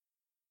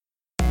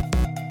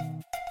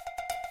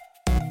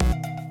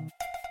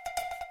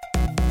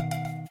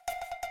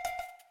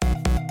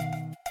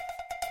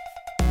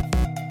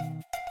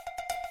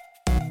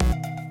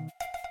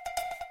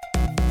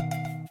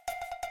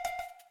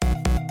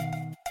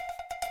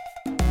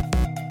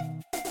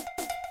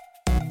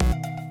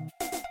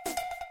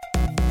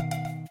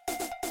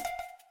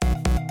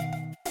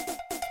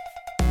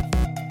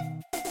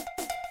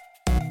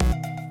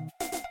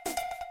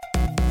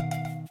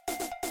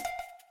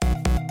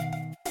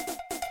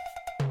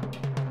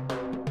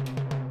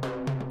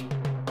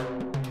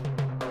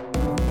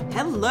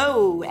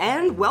Hello,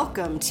 and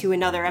welcome to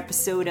another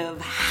episode of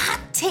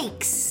Hot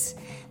Takes.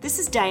 This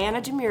is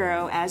Diana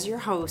DeMuro as your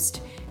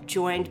host,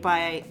 joined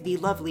by the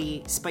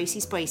lovely,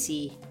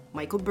 spicy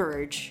Michael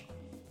Burge.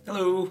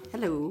 Hello.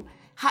 Hello.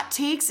 Hot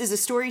Takes is a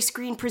Story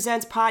Screen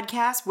Presents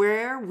podcast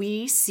where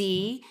we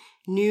see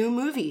new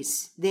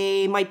movies.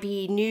 They might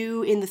be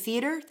new in the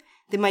theater.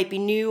 They might be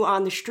new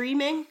on the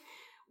streaming.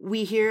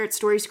 We here at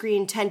Story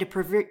Screen tend to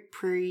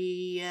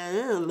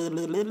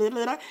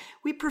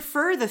we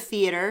prefer the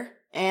theater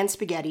and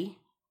spaghetti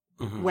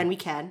when we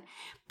can,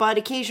 but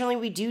occasionally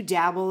we do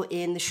dabble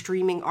in the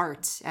streaming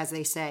arts, as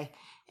they say.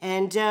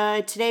 And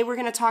today we're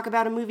going to talk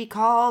about a movie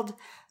called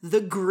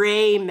The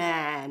Gray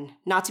Man,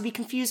 not to be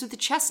confused with The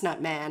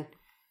Chestnut Man.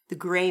 The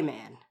Gray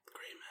Man. The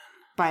Gray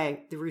Man. By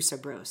the Russo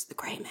Bros. The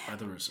Gray Man. By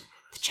the Russo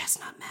Brothers. The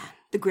Chestnut Man.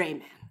 The Gray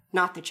Man.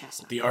 Not the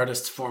Chestnut. The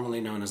artists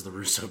formerly known as the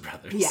Russo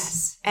Brothers.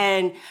 Yes.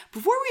 And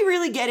before we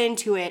really get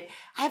into it,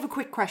 I have a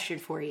quick question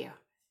for you.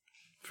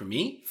 For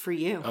me? For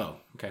you. Oh,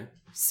 okay.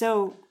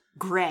 So,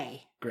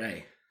 gray.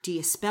 Gray. Do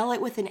you spell it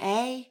with an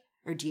A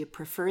or do you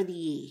prefer the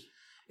E?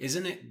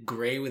 Isn't it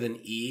gray with an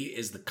E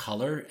is the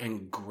color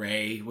and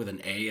gray with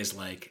an A is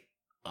like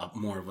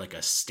more of like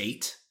a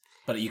state?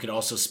 But you could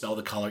also spell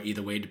the color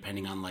either way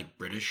depending on like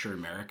British or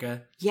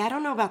America. Yeah, I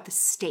don't know about the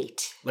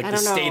state. Like the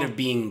state of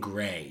being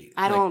gray.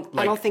 I don't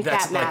think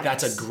that matters. Like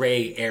that's a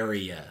gray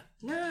area.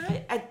 No,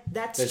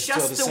 that's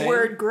just the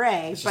word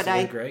gray. But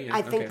I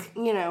think,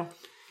 you know,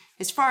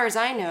 as far as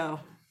I know,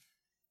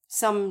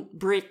 some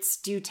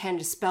Brits do tend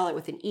to spell it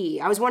with an E.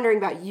 I was wondering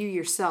about you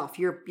yourself,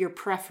 your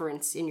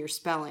preference in your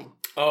spelling.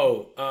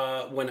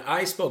 Oh, when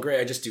I spell gray,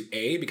 I just do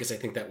A because I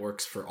think that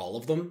works for all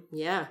of them.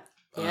 Yeah.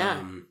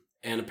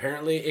 And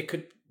apparently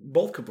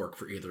both could work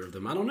for either of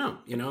them. I don't know.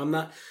 You know, I'm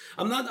not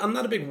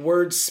a big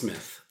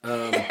wordsmith.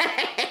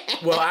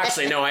 Well,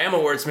 actually, no, I am a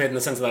wordsmith in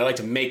the sense that I like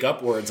to make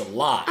up words a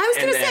lot. I was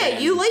going to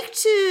say, you like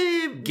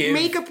to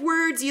make up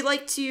words. You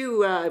like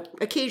to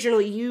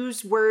occasionally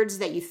use words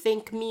that you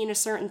think mean a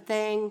certain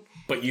thing.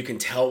 But you can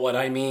tell what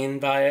I mean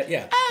by it.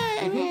 Yeah.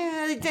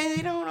 Yeah,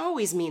 they don't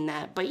always mean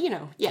that. But, you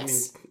know,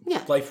 yes. I mean,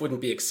 life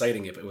wouldn't be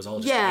exciting if it was all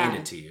just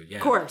handed to you. Yeah.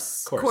 Of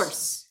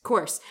course.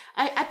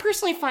 I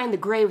personally find the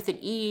gray with an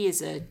E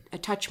is a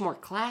touch more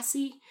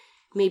classy.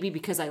 Maybe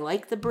because I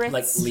like the Brits.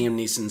 Like Liam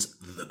Neeson's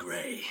The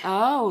Gray.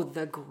 Oh,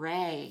 The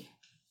Gray.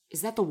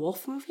 Is that the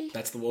Wolf movie?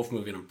 That's the Wolf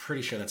movie, and I'm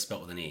pretty sure that's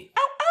spelled with an E.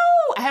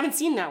 Oh! I haven't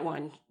seen that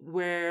one,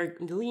 where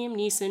Liam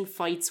Neeson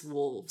fights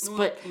wolves.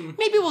 But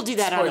maybe we'll do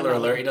that on Spoiler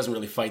alert, he doesn't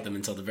really fight them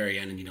until the very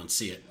end, and you don't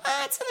see it.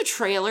 It's in the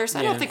trailer, so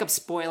I don't think I'm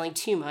spoiling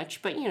too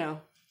much, but, you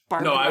know.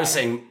 No, I was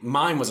saying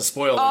mine was a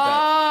spoiler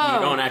that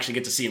you don't actually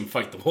get to see him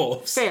fight the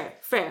wolves.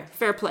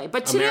 Fair play.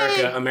 But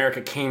today... America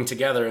came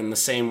together in the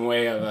same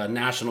way of a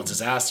national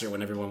disaster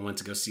when everyone went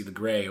to go see The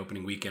Gray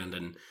opening weekend,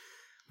 and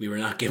we were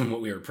not given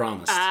what we were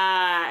promised.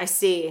 I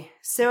see.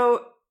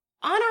 So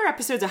on our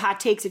episodes of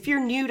Hot Takes, if you're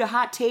new to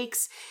Hot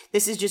Takes,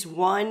 this is just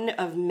one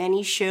of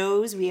many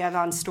shows we have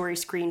on Story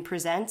Screen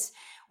Presents.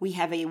 We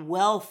have a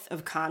wealth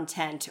of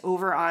content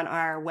over on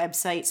our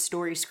website,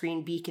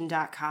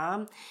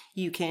 storyscreenbeacon.com.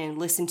 You can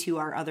listen to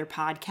our other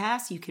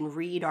podcasts. You can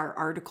read our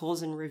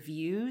articles and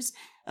reviews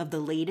of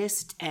the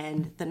latest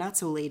and the not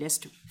so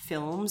latest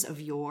films of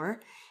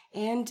yore.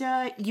 And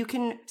you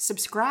can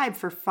subscribe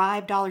for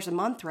 $5 a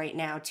month right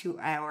now to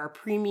our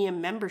premium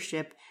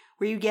membership,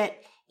 where you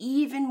get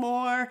even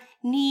more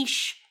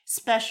niche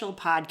special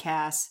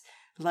podcasts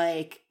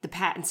like the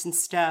Pattinson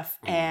stuff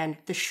and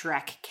the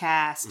Shrek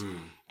cast.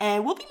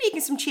 And we'll be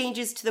making some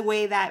changes to the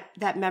way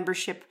that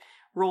membership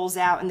rolls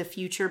out in the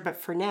future. But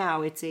for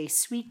now, it's a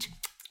sweet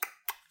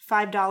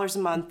 $5 a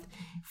month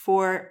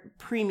for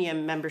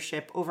premium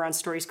membership over on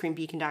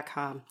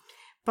storyscreenbeacon.com.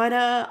 But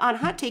on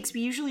Hot Takes, we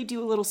usually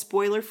do a little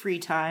spoiler-free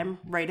time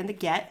right in the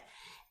get.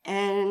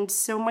 And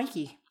so,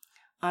 Mikey,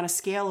 on a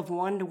scale of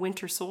 1 to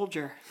Winter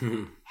Soldier,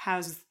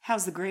 how's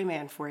The Gray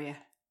Man for you?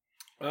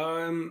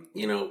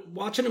 You know,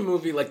 watching a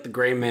movie like The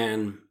Gray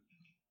Man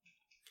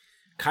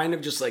kind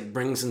of just like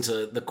brings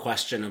into the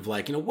question of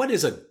like, you know, what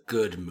is a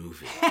good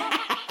movie?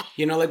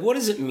 You know, like what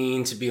does it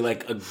mean to be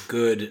like a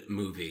good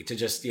movie? To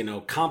just, you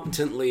know,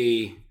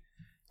 competently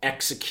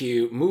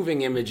execute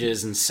moving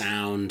images and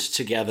sound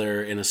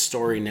together in a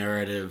story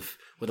narrative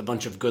with a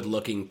bunch of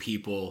good-looking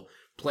people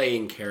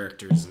playing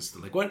characters and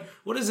stuff. Like what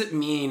does it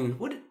mean?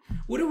 What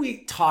do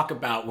we talk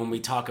about when we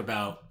talk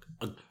about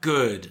a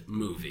good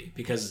movie?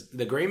 Because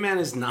The Gray Man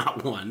is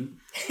not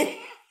one.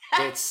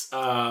 It's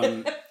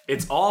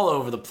all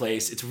over the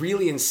place. It's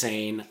really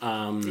insane.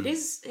 It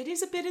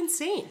is a bit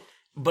insane.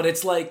 But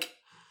it's like,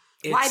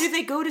 why do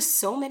they go to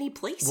so many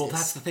places? Well,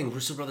 that's the thing.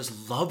 Russo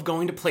brothers love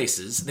going to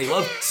places. They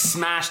love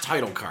smash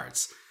title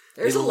cards.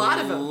 There's a lot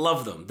of them.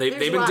 Love them. They've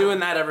been doing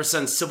that ever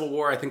since Civil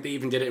War. I think they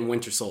even did it in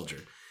Winter Soldier.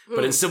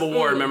 But in Civil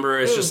War, remember,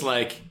 it's just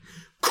like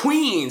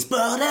Queens,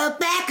 but up,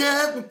 back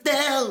up,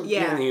 down.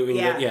 Yeah, They do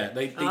that.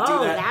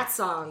 That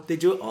song. They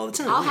do it all the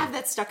time. I'll have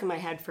that stuck in my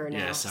head for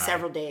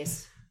several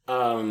days.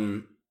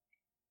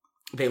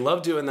 They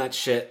love doing that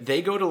shit.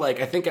 They go to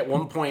like, I think at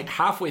one point,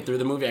 halfway through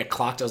the movie, I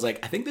clocked, I was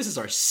like, I think this is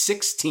our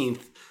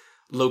 16th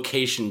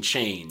location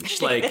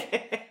change,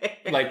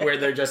 like where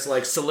they're just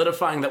like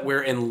solidifying that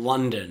we're in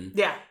London.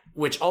 Yeah.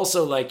 Which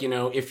also, like, you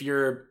know, if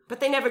you're... But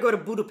they never go to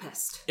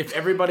Budapest. If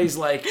everybody's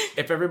like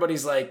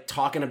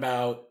talking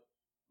about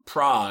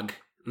Prague,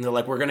 and they're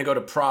like, we're going to go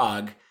to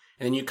Prague,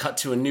 and then you cut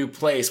to a new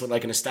place with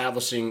like an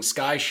establishing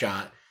sky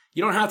shot,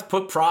 you don't have to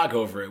put Prague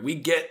over it. We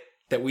get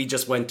that we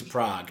just went to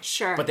Prague.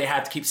 Sure. But they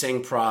have to keep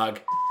saying Prague.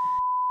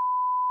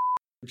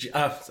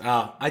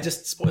 I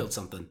just spoiled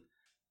something.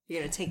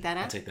 You're going to take that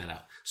out? I'll take that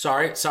out.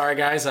 Sorry,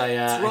 guys.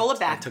 Let's roll it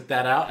back. I took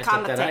that out.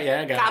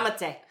 Yeah, I got it.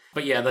 Kamate.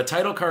 But yeah, the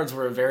title cards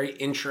were a very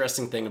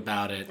interesting thing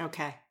about it.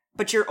 Okay.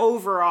 But your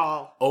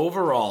overall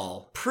yeah,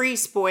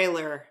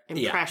 pre-spoiler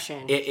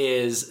impression. it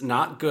is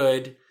not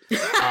good.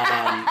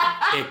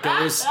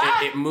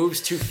 It moves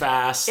too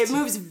fast. It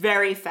moves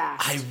very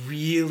fast. This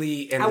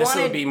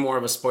would be more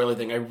of a spoiler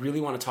thing. I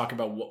really want to talk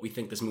about what we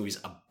think this movie's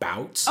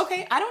about.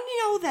 Okay, I don't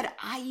know that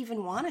I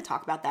even want to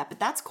talk about that, but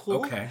that's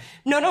cool. Okay.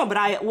 No, but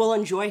I will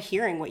enjoy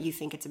hearing what you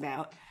think it's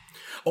about.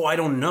 Oh, I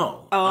don't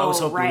know. I was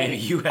hoping maybe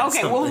you had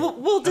something. Okay, well,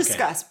 we'll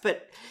discuss,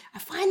 but I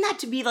find that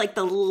to be like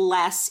the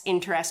less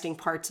interesting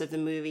parts of the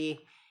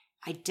movie.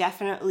 I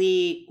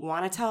definitely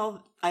want to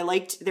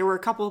there were a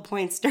couple of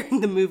points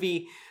during the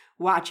movie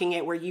watching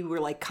it where you were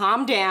like,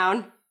 calm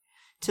down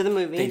to the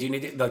movie. They do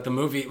need to, like the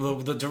movie,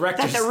 the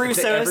directors, that the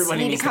Russos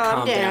everybody need needs to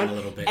calm down a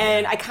little bit.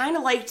 And yeah. I kind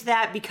of liked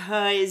that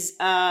because,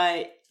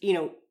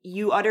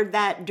 you uttered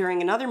that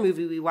during another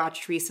movie we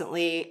watched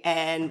recently,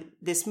 and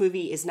this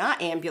movie is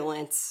not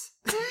Ambulance.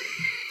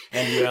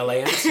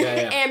 Ambulance?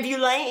 Yeah.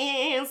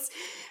 Ambulance!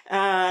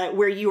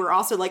 Where you were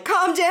also like,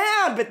 calm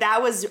down! But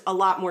that was a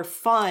lot more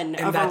fun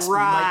and of that's a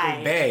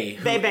ride. Michael Bay.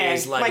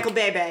 Michael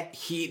Bay.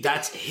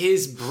 That's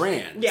his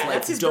brand. Yeah, like,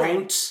 that's his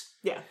brand.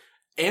 Yeah.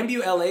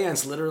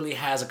 Ambulance literally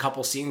has a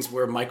couple scenes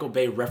where Michael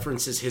Bay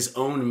references his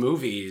own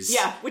movies.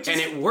 Yeah, and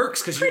it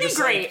works because you're just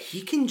great. Like,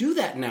 he can do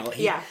that now.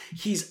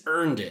 He's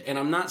earned it. And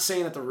I'm not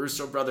saying that the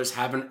Russo brothers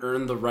haven't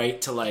earned the right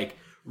to like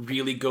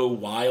really go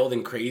wild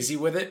and crazy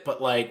with it,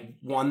 but like,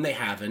 one, they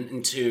haven't,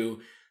 and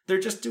two, they're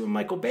just doing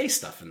Michael Bay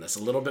stuff in this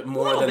a little bit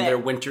more than their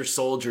Winter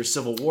Soldier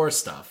Civil War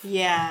stuff.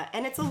 Yeah,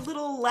 and it's a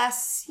little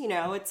less,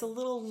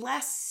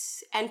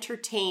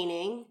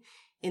 entertaining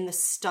in the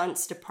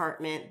stunts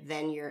department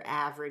than your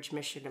average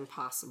Mission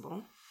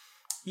Impossible.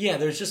 Yeah,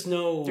 there's just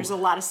no... There's a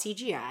lot of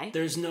CGI.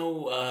 There's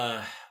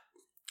no,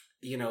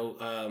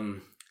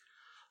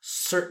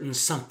 certain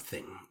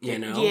something, you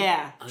know?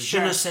 Yeah, Je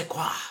ne sais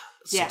quoi,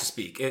 so to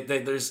speak.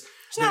 There's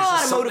not a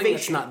lot of motivation.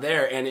 That's not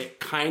there, and it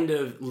kind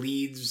of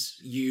leads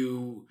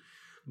you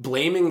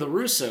blaming the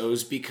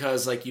Russos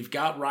because, like, you've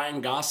got Ryan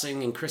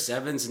Gosling and Chris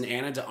Evans and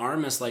Ana de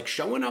Armas, like,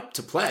 showing up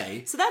to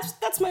play. So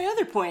that's my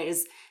other point,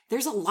 is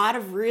there's a lot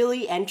of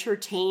really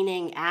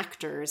entertaining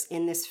actors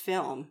in this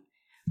film,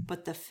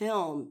 but the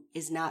film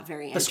is not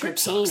very entertaining.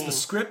 It's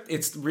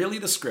really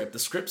the script. The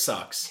script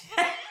sucks.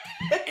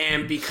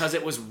 And because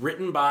it was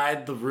written by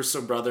the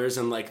Russo brothers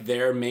and like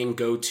their main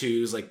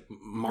go-tos, like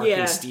Mark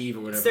and Steve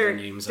or whatever their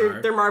names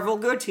are. They're Marvel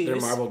go-tos. They're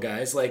Marvel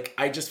guys. Like,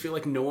 I just feel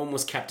like no one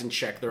was kept in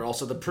check. They're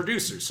also the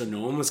producers, so no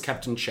one was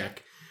kept in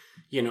check.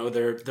 You know,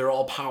 they're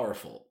all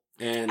powerful.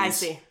 And I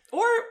see.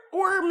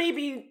 Or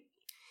maybe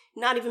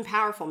not even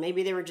powerful.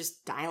 Maybe they were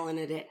just dialing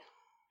it in.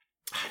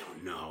 I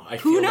don't know. I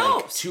Who feel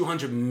knows? like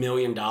 $200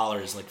 million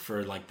like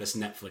for like this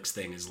Netflix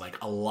thing is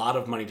like a lot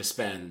of money to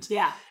spend.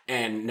 Yeah.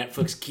 And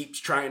Netflix keeps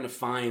trying to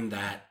find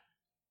that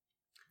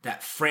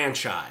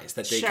franchise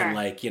that they can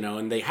like, you know,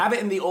 and they have it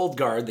in the old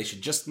guard. They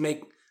should just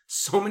make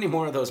so many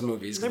more of those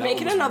movies. They're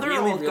making another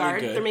really, old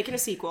guard. They're making a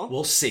sequel.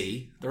 We'll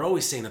see. They're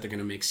always saying that they're going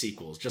to make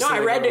sequels. Just I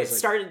read it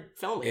started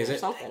filming or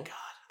something. Thank God.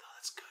 Oh,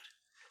 that's good.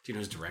 Do you know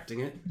who's directing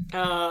it?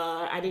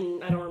 I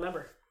don't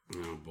remember.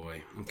 Oh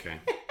boy. Okay.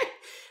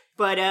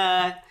 But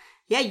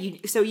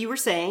so you were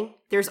saying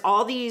there's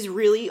all these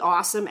really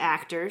awesome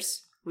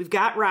actors. We've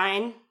got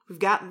Ryan, we've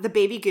got the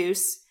baby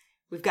goose,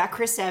 we've got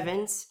Chris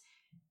Evans,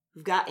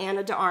 we've got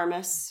Ana de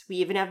Armas, we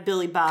even have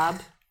Billy Bob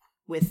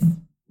with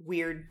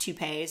weird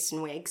toupees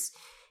and wigs.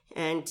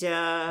 And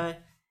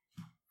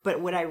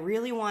but what I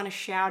really want to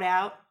shout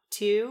out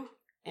to,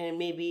 and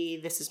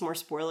maybe this is more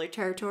spoiler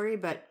territory,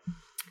 but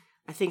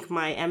I think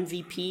my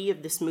MVP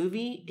of this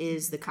movie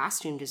is the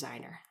costume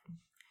designer.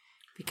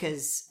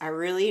 Because I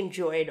really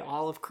enjoyed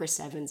all of Chris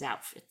Evans'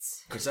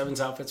 outfits. Chris Evans'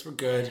 outfits were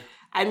good.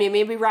 I mean,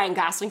 maybe Ryan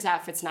Gosling's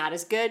outfit's not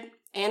as good.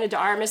 Ana de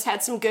Armas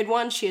had some good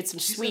ones. She had some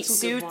sweet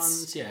suits. Good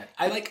ones. Yeah,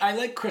 I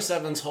like Chris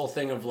Evans' whole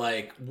thing of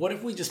like, what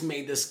if we just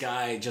made this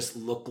guy just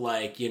look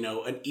like, you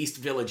know, an East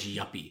Village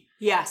yuppie?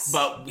 Yes,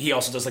 but he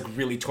also does like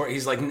really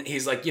he's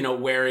like you know,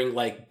 wearing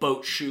like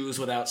boat shoes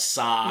without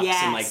socks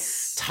and like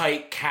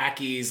tight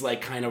khakis,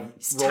 like kind of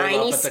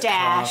rolled up at the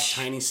cuff,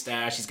 tiny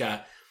stash. He's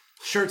got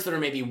shirts that are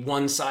maybe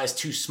one size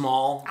too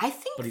small,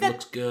 but he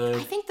looks good.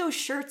 I think those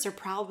shirts are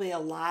probably a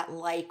lot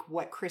like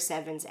what Chris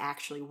Evans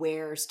actually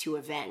wears to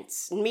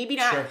events. And maybe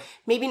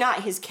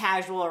not his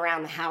casual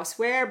around the house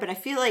wear, but I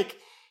feel like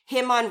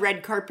him on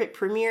red carpet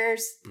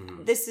premieres.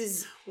 Mhm. This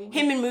is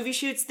him in movie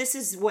shoots. This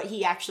is what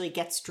he actually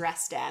gets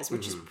dressed as,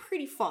 which is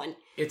pretty fun.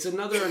 It's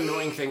another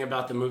annoying thing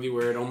about the movie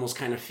where it almost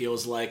kind of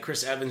feels like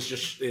Chris Evans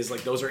just is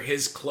like, those are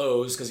his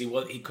clothes because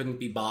he couldn't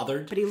be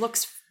bothered. But he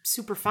looks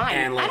super fine.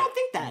 And like, I don't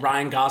think that.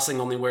 Ryan Gosling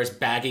only wears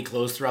baggy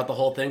clothes throughout the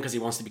whole thing because he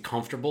wants to be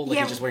comfortable. Like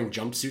Yeah. he's just wearing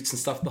jumpsuits and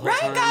stuff the whole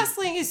Ryan time.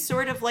 Gosling is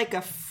sort of like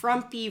a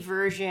frumpy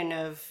version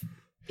of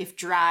if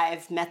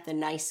Drive met the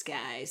nice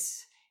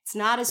guys. It's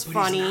not as But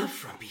funny. he's not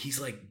frumpy. He's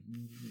like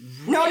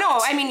No, ripped.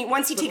 I mean,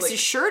 once he takes like- his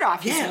shirt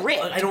off, he's Yeah,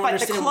 ripped. I don't but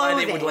understand the why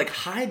clothing, they would like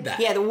hide that.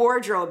 Yeah, the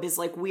wardrobe is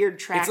like weird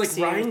tracksuits. It's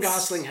like Ryan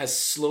Gosling has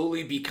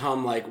slowly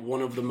become like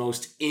one of the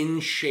most in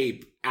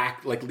shape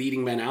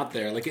leading men out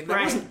there. Like that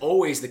Right. wasn't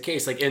always the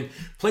case. Like in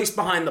Place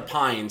Behind the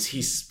Pines,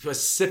 he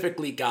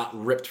specifically got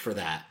ripped for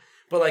that.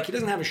 But like he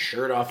doesn't have his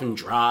shirt off and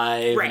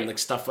Drive Right. and like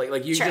stuff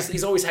like you Sure.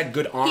 he's always had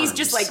good arms. He's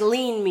just like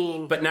lean,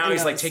 mean. But now in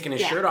he's like those. taking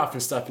his Yeah. shirt off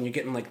and stuff, and you're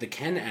getting like the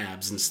Ken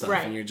abs and stuff,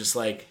 Right. and you're just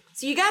like,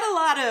 So you got a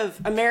lot of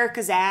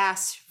America's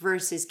ass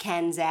versus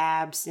Ken's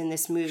abs in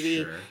this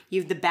movie. Sure.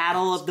 You have the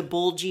battle of the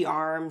bulgy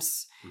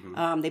arms.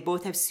 They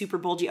both have super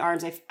bulgy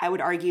arms. I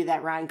would argue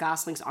that Ryan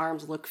Gosling's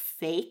arms look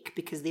fake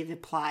because they've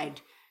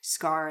applied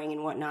scarring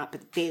and whatnot.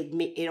 But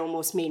it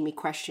almost made me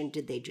question: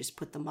 did they just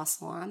put the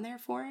muscle on there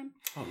for him?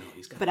 oh no,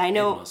 he's got. But I big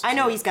know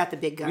muscles. he's got the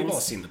big guns. We've all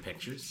seen the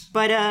pictures.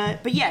 But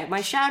yeah,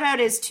 my shout out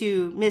is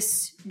to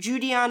Miss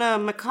Judiana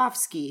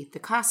Makovsky, the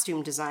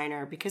costume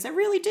designer, because I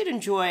really did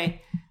enjoy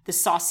the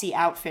saucy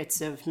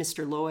outfits of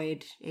Mr.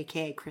 Lloyd,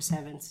 aka Chris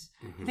Evans.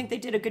 I think they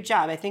did a good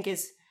job. I think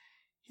his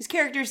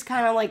character is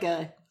kind of like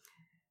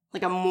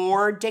a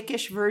more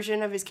dickish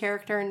version of his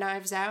character in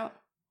Knives Out.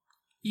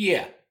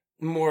 Yeah,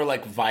 more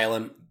like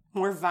violent.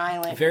 More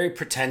violent. Very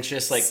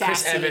pretentious. Like Chris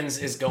Sassy. Evans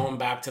is going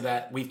back to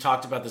that. We've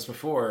talked about this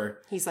before.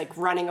 He's like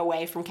running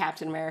away from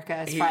Captain America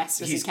as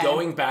fast as he He's can.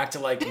 going back to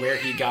like where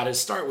he got his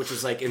start, which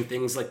is like in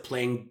things like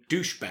playing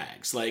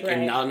douchebags, like in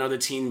Right. Not Another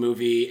Teen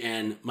Movie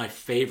and my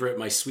favorite,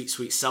 My Sweet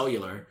Sweet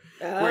Cellular,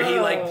 where he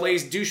like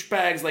plays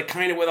douchebags like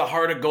kind of with a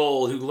heart of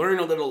gold who learn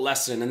a little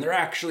lesson and they're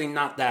actually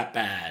not that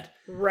bad.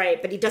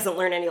 Right, but he doesn't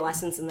learn any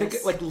lessons in Think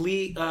this. like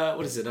Lee,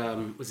 what is it?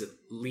 Was it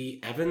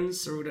Lee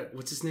Evans or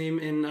what's his name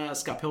in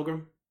Scott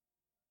Pilgrim?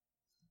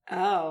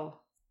 Oh.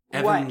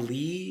 Evan What?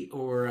 Lee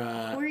or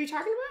Who are you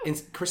talking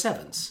about? Chris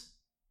Evans.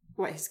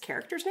 What, his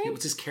character's name?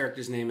 What's his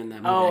character's name in that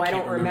movie? Oh, I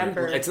can't don't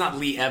remember. It's not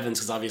Lee Evans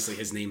because obviously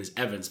his name is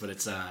Evans, but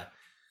it's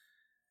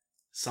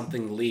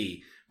something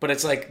Lee. But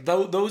it's like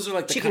those are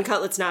like the Chicken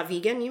cutlets not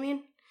vegan, you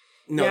mean?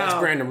 No, that's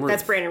Brandon Routh.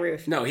 That's Brandon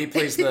Routh. No, he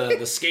plays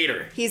the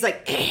skater. He's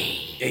like,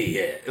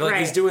 Yeah, like Right.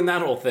 he's doing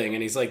that whole thing,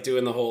 and he's like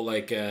doing the whole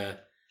like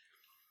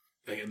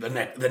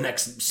the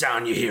next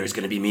sound you hear is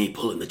going to be me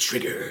pulling the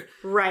trigger,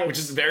 right. which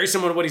is very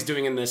similar to what he's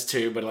doing in this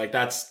too. But like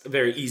that's a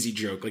very easy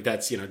joke. Like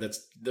that's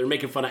they're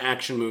making fun of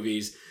action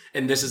movies,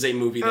 and this is a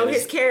movie that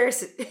is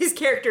his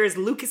character is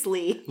Lucas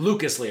Lee.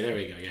 Lucas Lee. There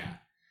we go.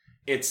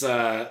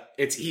 Yeah,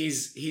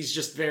 he's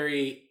just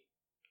very.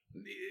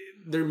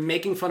 They're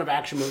making fun of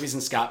action movies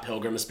in Scott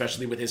Pilgrim,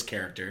 especially with his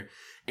character,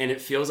 and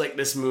it feels like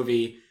this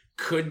movie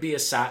could be a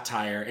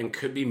satire and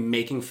could be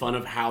making fun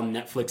of how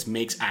Netflix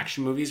makes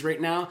action movies right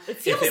now. It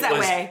feels if it that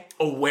was way.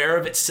 aware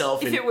of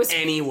itself in it was-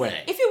 any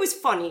way. If it was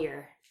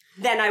funnier,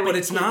 then I would. But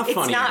it's not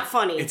funnier. It's not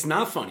funny. It's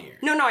not funnier.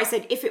 No, I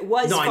said if it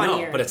was No, I know,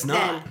 funnier. but it's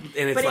not. then-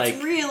 And it's but like-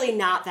 it's really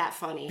not that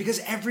funny. Because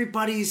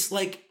everybody's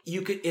like,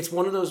 it's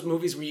one of those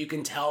movies where you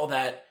can tell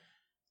that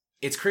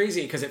it's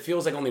crazy because it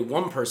feels like only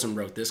one person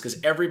wrote this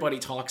because everybody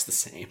talks the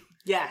same.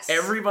 Yes.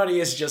 Everybody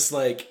is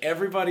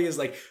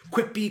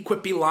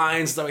quippy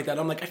lines, stuff like that.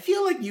 I'm like, I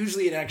feel like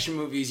usually in action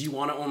movies, you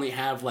want to only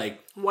have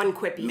like one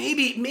quippy.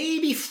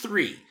 maybe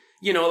three,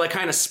 like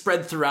kind of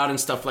spread throughout and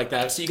stuff like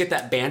that. So you get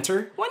that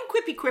banter. One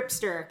quippy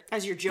quipster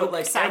as your joke. But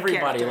like side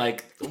everybody, character.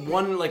 like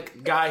one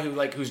like guy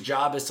whose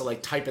job is to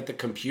like type at the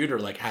computer,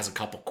 like has a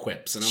couple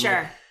quips. And I'm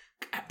Sure.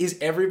 like, is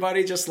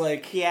everybody just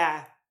like,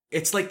 Yeah.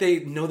 it's like they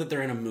know that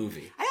they're in a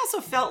movie. I also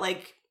felt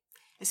like,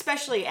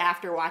 especially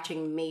after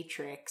watching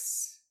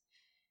Matrix,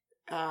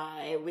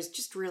 it was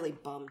just really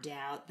bummed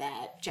out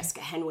that Jessica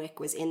Henwick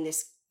was in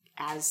this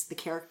as the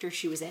character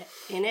she was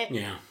in it.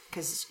 Yeah.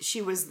 Because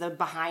she was the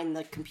behind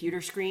the computer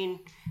screen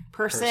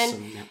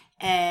person. Yeah.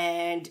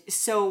 And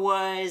so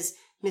was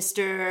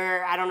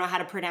Mr. I don't know how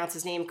to pronounce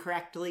his name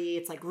correctly.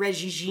 It's like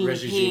Regis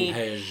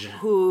Page,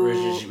 who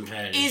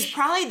is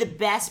probably the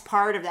best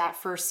part of that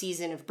first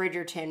season of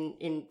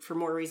Bridgerton for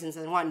more reasons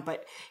than one,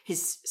 but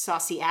his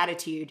saucy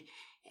attitude.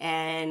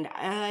 And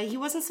he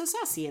wasn't so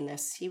saucy in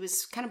this. He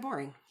was kind of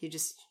boring. He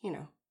just, he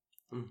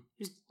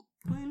was,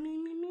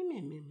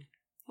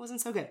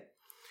 wasn't so good.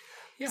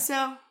 Yeah. So,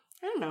 I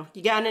don't know.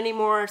 You got any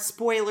more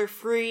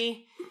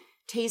spoiler-free,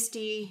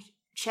 tasty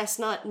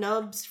chestnut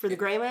nubs for the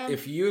Gray Man?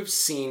 If you have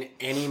seen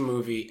any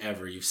movie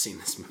ever, you've seen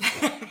this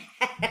movie.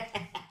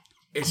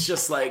 It's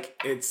just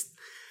like,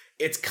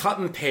 it's cut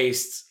and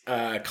paste,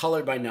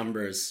 colored by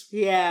numbers,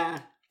 Yeah.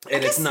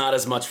 and it's not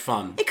as much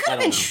fun. It could have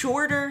been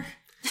shorter.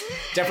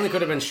 Definitely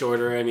could have been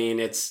shorter. I mean,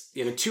 it's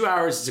 2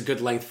 hours is a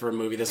good length for a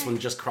movie. This one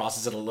just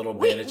crosses it a little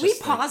bit. We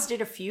paused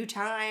it a few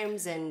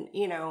times, and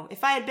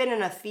if I had been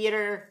in a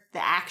theater,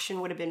 the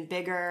action would have been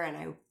bigger,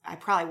 and I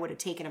probably would have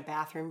taken a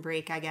bathroom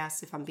break, I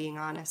guess, if I'm being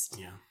honest.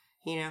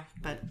 Yeah.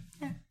 But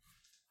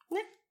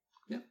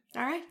Yeah.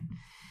 All right.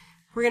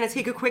 We're gonna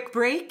take a quick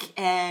break,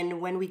 and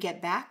when we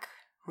get back,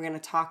 we're gonna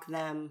talk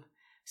them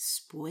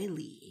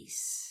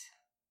spoilies.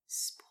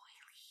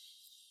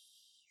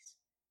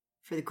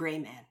 For the Gray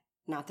Man,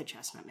 not the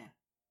Chestnut Man.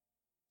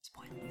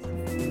 Spoilers.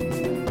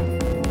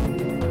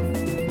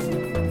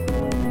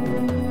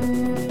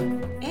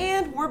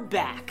 And we're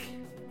back.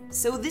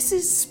 So this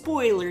is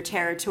spoiler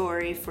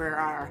territory for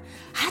our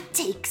Hot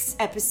Takes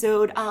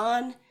episode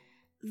on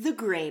the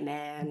Gray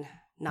Man.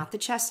 Not the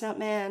Chestnut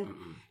Man,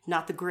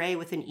 not the Gray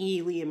with an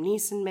E, Liam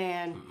Neeson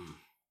Man,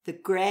 the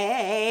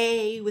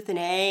Gray with an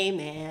A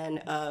man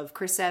of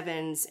Chris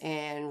Evans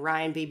and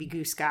Ryan Baby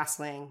Goose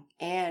Gosling,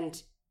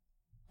 and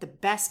the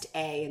best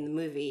A in the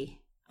movie,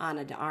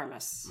 Ana de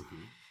Armas.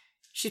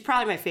 She's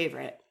probably my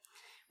favorite,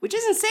 which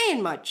isn't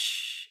saying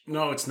much.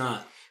 No, it's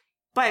not.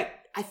 But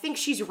I think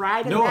she's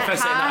riding No that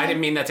offense, high. I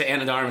didn't mean that to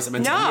Ana de Armas. I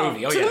meant to the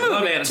movie. Oh, yeah, I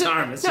love Ana de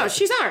Armas. No,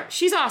 she's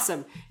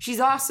awesome. She's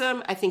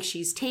awesome. I think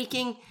she's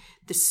taking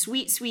the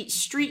sweet, sweet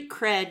street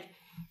cred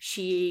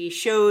she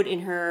showed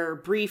in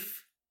her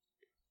brief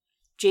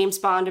James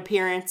Bond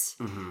appearance.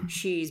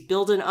 She's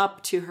building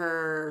up to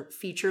her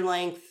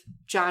feature-length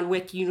John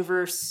Wick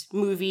universe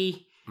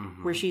movie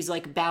where she's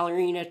like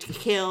ballerina to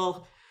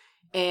kill.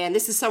 And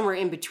this is somewhere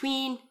in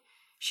between.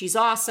 She's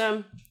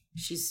awesome.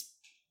 She's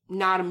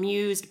not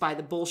amused by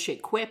the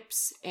bullshit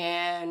quips.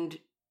 And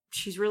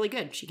she's really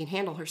good. She can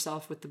handle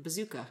herself with the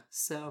bazooka.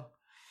 So,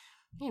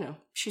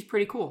 she's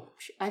pretty cool.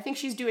 I think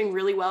she's doing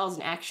really well as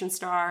an action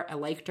star. I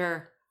liked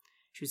her.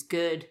 She was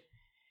good.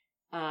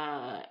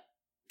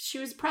 She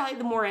was probably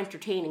the more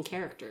entertaining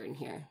character in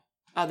here,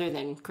 other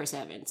than Chris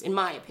Evans, in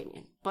my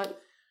opinion.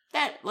 But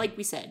that, like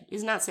we said,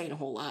 is not saying a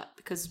whole lot,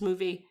 because this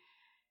movie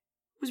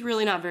was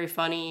really not very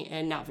funny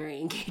and not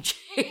very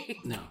engaging.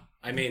 No.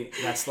 I mean,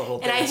 that's the whole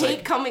thing. And I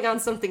hate coming on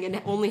something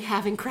and only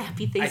having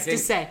crappy things to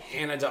say.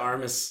 Ana de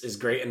Armas is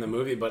great in the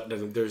movie, but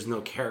there's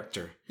no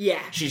character.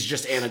 Yeah. She's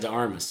just Ana de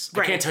Armas.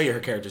 Right. I can't tell you her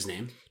character's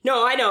name.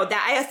 No, I know.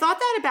 That I thought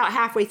that about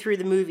halfway through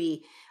the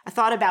movie. I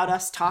thought about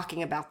us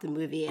talking about the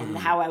movie and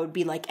how I would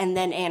be like, and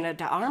then Ana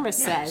de Armas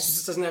says. She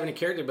just doesn't have any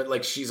character,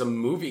 but she's a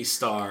movie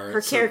star.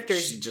 Her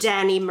character's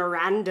Danny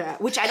Miranda,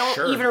 which I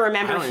don't even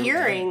remember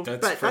hearing,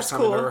 but that's first time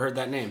cool. I've ever heard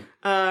that name.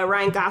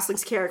 Ryan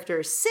Gosling's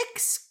character is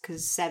 6,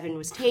 because 7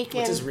 was taken.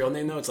 What's his real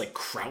name, though? It's like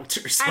Kraut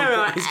or something. I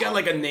don't know. He's got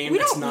like a name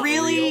that's not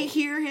real. We don't really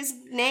hear his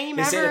name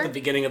They ever. say it at the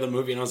beginning of the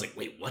movie, and I was like,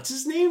 wait, what's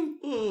his name?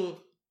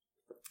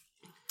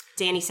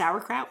 Danny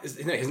Sauerkraut?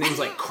 His name's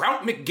like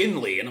Kraut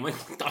McGinley, and I'm like,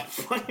 what the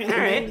fuck kind of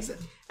name is it?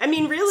 I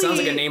mean, really... Sounds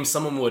like a name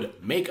someone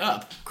would make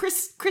up.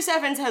 Chris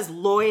Evans has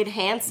Lloyd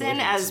Hansen,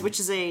 which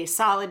is a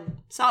solid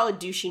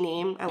douchey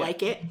name. I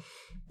like it.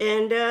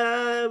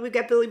 And we've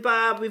got Billy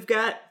Bob, we've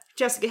got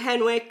Jessica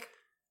Henwick,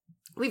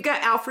 we've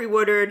got Alfre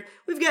Woodard,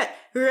 we've got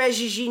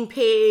Regé-Jean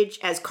Page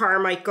as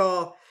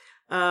Carmichael.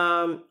 We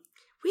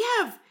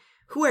have,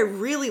 who I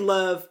really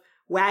love,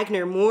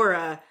 Wagner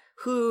Moura,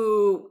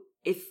 who,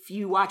 if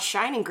you watch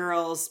Shining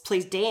Girls,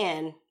 plays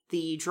Dan,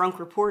 the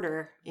drunk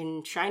reporter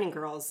in Shining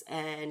Girls,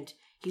 and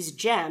he's a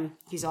gem.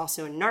 He's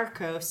also in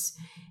Narcos.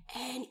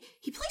 And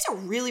he plays a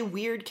really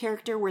weird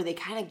character where they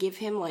kind of give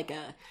him like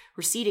a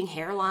receding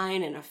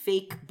hairline and a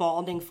fake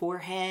balding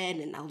forehead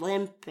and a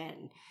limp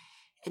and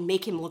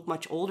make him look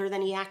much older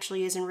than he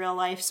actually is in real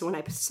life. So when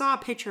I saw a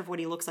picture of what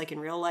he looks like in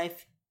real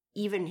life,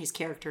 even his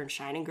character in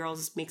Shining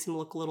Girls makes him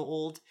look a little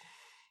old.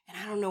 And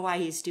I don't know why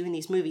he's doing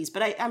these movies,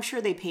 but I'm sure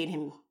they paid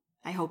him.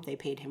 I hope they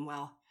paid him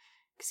well,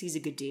 because he's a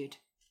good dude.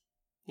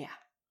 Yeah.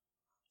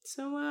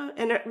 So,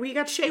 and we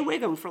got Shea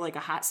Wiggum for like a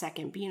hot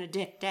second being a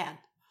dick dad.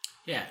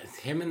 Yeah,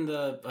 him and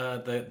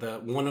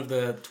the one of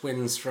the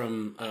twins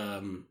from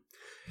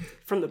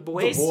The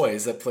Boys. The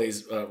Boys that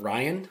plays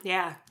Ryan.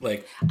 Yeah.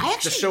 Like,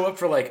 just show up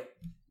for like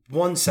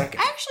 1 second.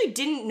 I actually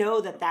didn't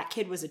know that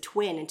kid was a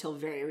twin until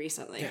very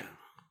recently. Yeah.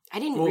 I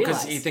didn't realize. Well,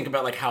 because you think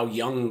about like how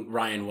young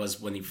Ryan was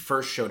when he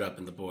first showed up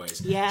in The Boys.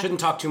 Yeah. Shouldn't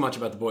talk too much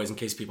about The Boys in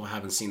case people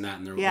haven't seen that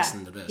and they're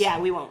listening to this. Yeah,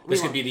 we won't.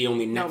 This could be the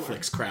only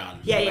Netflix crowd.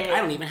 Yeah, like, yeah. I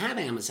don't even have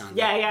Amazon.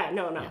 Yeah,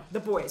 no. The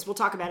Boys. We'll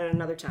talk about it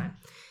another time.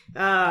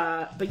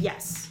 But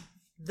yes,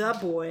 The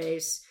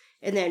Boys.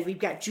 And then we've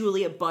got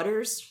Julia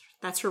Butters.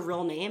 That's her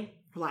real name.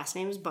 Her last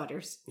name is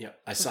Butters. Yep.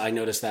 I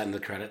noticed that in the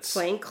credits.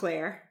 Playing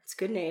Claire. It's a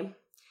good name.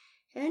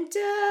 And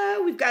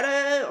we've got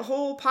a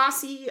whole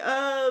posse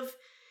of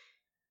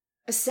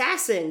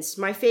assassins.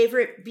 My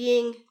favorite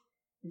being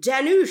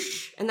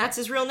Danush, and that's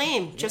his real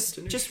name.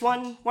 Just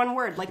one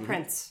word, like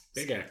Prince.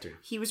 Big actor.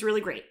 He was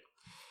really great.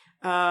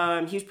 He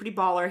was pretty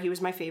baller. He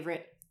was my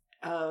favorite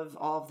of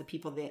all of the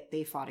people that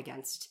they fought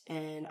against.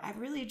 And I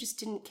really just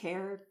didn't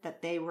care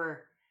that they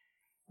were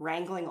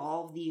wrangling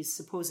all of these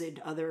supposed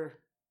other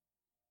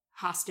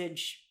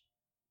hostage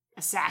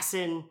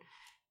assassin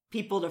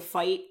people to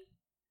fight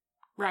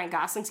Ryan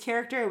Gosling's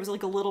character. It was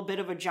like a little bit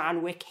of a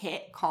John Wick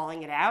hit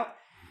calling it out.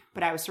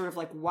 But I was sort of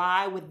like,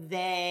 why would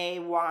they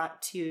want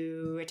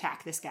to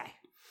attack this guy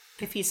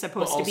if he's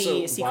supposed to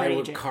be a secret why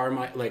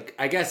agent? would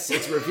I guess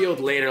it's revealed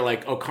later,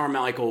 like,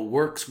 Carmichael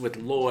works with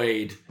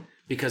Lloyd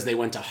because they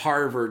went to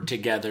Harvard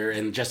together,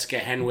 and Jessica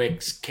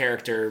Henwick's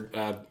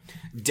character,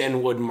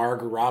 Denwood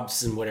Margaret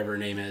Robson, whatever her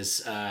name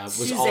is, was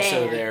Suzanne.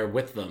 Also there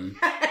with them.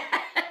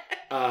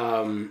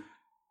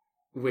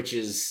 Which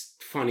is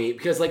funny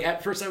because, like,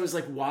 at first I was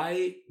like,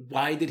 why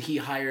did he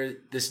hire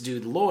this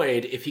dude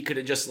Lloyd if he could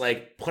have just,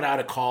 like, put out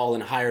a call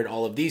and hired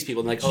all of these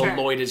people? And, like, Sure.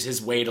 Lloyd is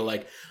his way to,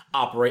 like,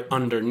 operate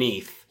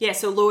underneath. Yeah,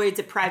 so Lloyd's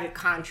a private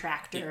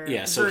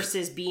contractor so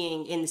versus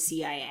being in the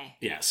CIA.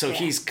 Yeah, so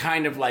he's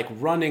kind of, like,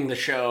 running the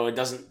show. It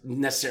doesn't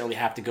necessarily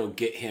have to go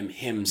get him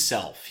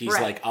himself. He's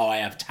Right. like, oh, I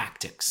have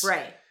tactics.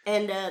 Right.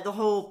 And the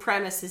whole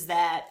premise is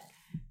that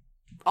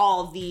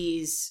all of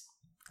these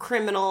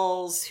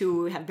criminals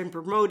who have been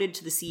promoted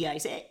to the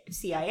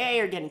CIA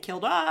are getting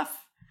killed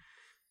off.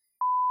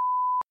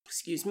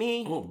 Excuse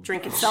me. Oh,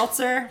 Drinking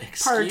seltzer.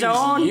 Excuse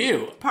Pardon.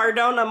 you.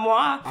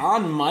 Pardon-moi.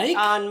 On mic?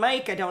 On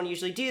mic. I don't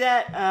usually do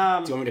that.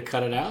 Do you want me to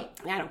cut it out?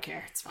 I don't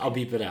care. It's fine. I'll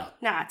beep it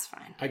out. Nah, it's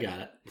fine. I got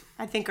it.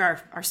 I think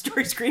our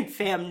Story Screen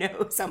fam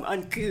knows I'm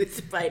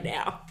uncouth by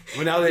now.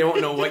 Well, now they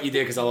won't know what you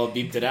did because I'll have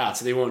beeped it out.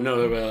 So they won't know.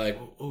 They'll be like,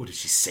 oh, did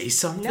she say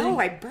something? No,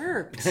 I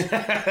burped.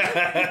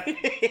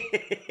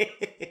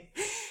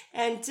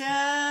 And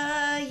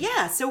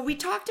yeah, so we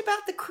talked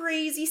about the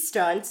crazy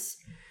stunts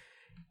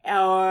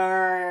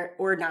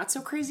or not so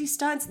crazy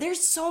stunts.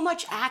 There's so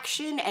much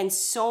action and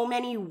so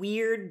many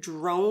weird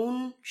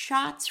drone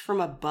shots from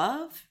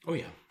above. Oh,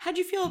 yeah. How'd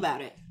you feel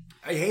about it?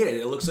 I hate it.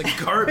 It looks like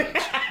garbage.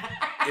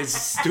 It's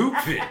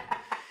stupid.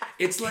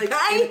 It's like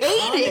I in a hate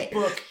comic it.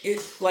 book.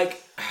 It's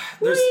like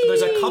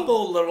there's a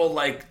couple little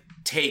like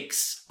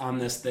takes on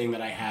this thing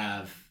that I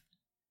have.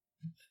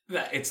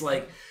 That it's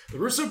like the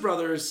Russo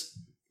brothers.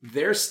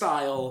 Their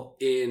style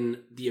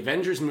in the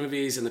Avengers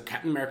movies and the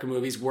Captain America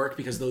movies work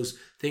because those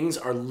things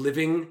are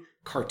living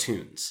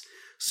cartoons.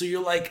 So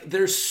you're like,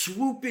 they're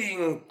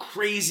swooping,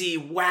 crazy,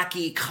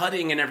 wacky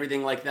cutting and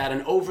everything like that,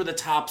 and over the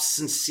top,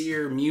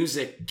 sincere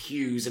music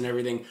cues and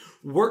everything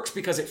works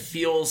because it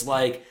feels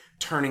like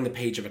turning the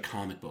page of a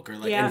comic book or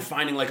like and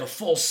finding like a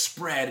full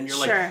spread, and you're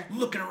like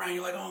looking around,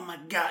 you're like, oh my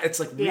god, it's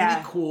like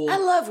really cool. I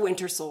love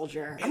Winter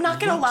Soldier. I'm not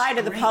gonna lie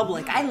to the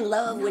public. I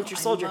love Winter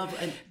Soldier.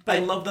 I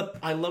love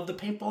the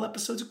paintball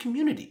episodes of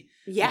Community.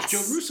 Yes,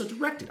 which Joe Russo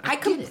directed. I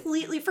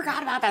completely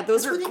forgot about that.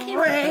 Those are great.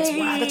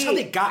 That's how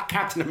they got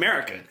Captain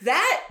America.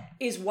 That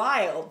is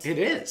wild. It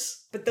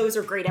is. But those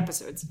are great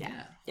episodes.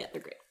 Yeah,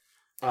 they're great.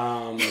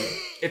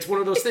 It's one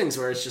of those things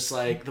where it's just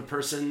like the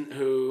person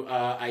who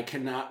I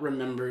cannot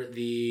remember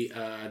the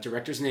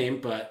director's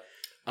name, but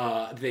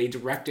they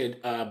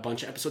directed a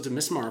bunch of episodes of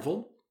Miss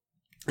Marvel,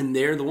 and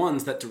they're the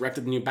ones that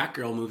directed the new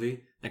Batgirl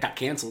movie that got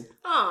canceled.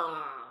 Aww.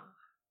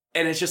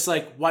 And it's just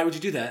like, why would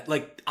you do that?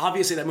 Like,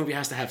 obviously that movie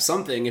has to have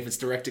something if it's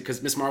directed,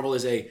 because Miss Marvel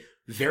is a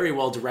very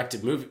well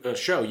directed movie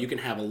show. You can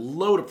have a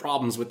load of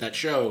problems with that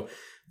show.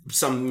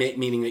 Some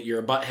meaning that you're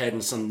a butthead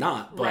and some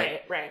not,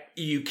 but right.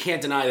 You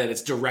can't deny that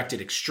it's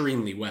directed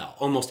extremely well.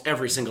 Almost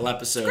every single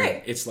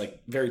episode, it's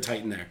like very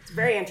tight in there. It's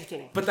very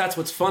entertaining. But that's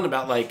what's fun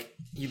about, like,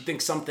 you'd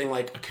think something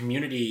like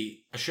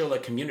a show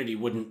like Community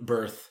wouldn't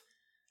birth,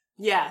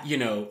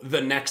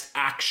 the next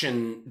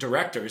action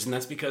directors, and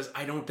that's because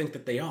I don't think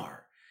that they are.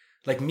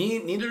 Like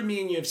neither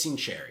me and you have seen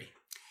Cherry,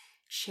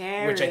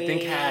 which I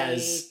think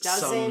has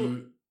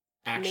some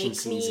action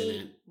scenes in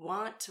it.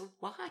 Want to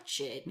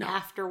watch it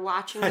after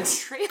watching the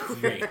trailer.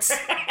 Great.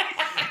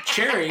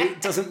 Cherry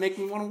doesn't make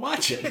me want to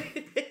watch it.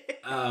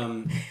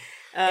 And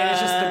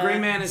it's just the Gray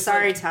Man is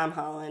sorry, like, Tom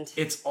Holland.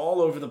 It's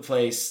all over the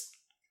place,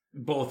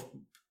 both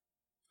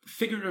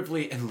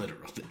figuratively and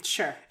literally.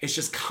 Sure. It's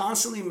just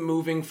constantly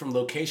moving from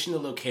location to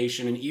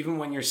location, and even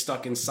when you're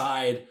stuck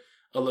inside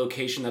a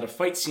location that a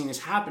fight scene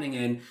is happening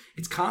in,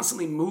 it's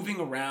constantly moving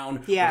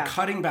around, or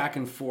cutting back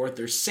and forth.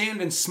 There's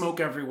sand and smoke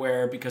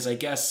everywhere because I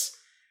guess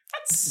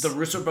the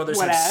Russo brothers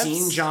have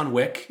seen John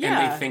Wick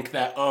and they think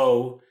that,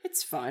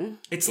 it's fun.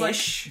 It's like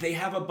they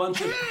have a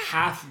bunch of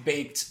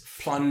half-baked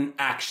fun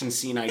action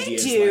scene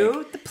ideas. They do.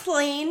 Like, the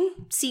plane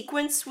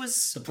sequence,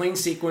 which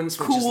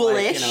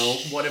coolish. Is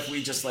like, what if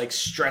we just like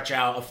stretch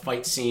out a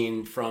fight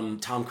scene from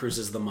Tom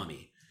Cruise's The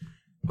Mummy?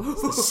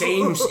 It's the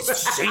same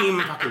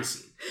fucking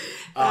scene.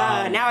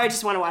 Now I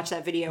just want to watch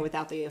that video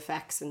without the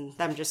effects and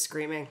them just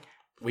screaming.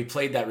 We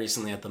played that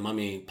recently at the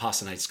Mummy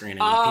Pasta Night screening.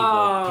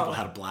 And people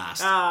had a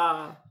blast.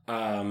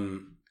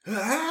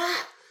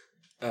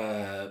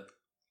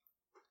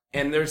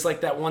 And there's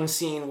like that one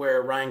scene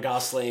where Ryan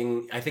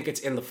Gosling, I think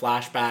it's in the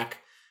flashback,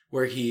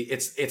 where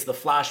it's the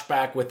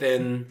flashback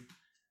within.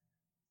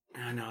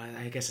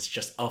 I guess it's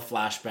just a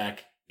flashback.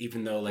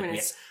 Even though, like,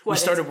 we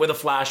started with a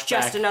flashback.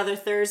 Just another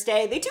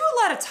Thursday. They do a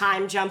lot of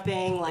time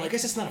jumping. Like, I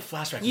guess it's not a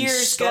flashback.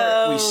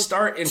 We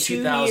start in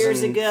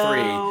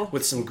 2003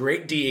 with some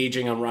great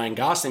de-aging on Ryan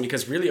Gosling,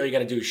 because really all you got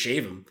to do is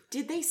shave him.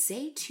 Did they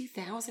say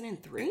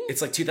 2003?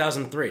 It's like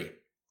 2003.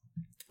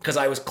 because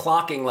I was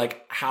clocking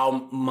like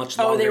how much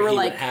longer they were he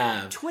like would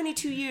have.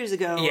 22 years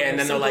ago. Yeah, and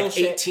then they're like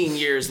 18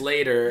 years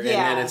later, and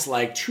then it's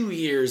like 2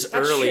 years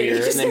earlier, You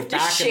just and then have to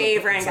back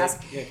shave Ryan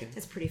Gosling. okay.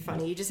 It's pretty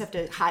funny. You just have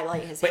to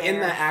highlight his But hair.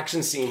 in that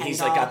action scene, he's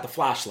like got the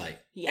flashlight,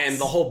 and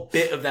the whole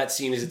bit of that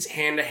scene is it's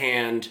hand to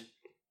hand,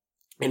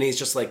 and he's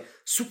just like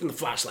swooping the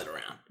flashlight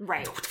around.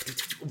 Right.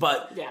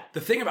 But the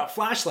thing about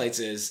flashlights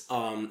is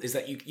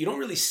that you don't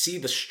really see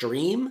the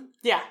stream.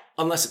 Yeah.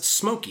 Unless it's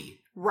smoky.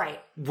 Right.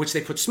 Which they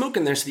put smoke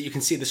in there so that you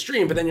can see the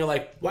stream, but then you're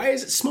like, why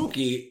is it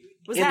smoky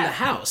the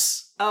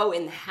house? Oh,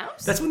 in the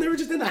house? That's when they were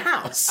just in the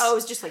house. Oh, it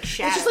was just like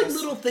shadows. It's just like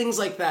little things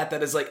like that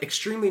is like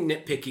extremely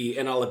nitpicky,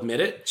 and I'll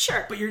admit it.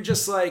 Sure. But you're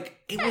just like,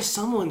 it was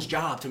someone's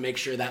job to make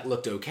sure that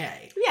looked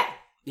okay. Yeah.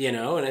 You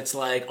know, and it's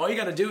like, all you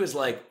gotta do is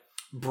like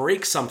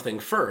break something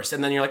first,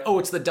 and then you're like, oh,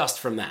 it's the dust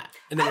from that.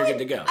 And then you're good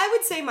to go. I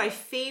would say my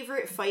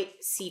favorite fight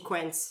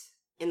sequence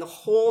in the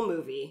whole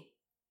movie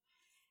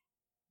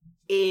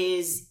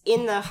is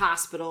in the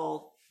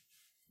hospital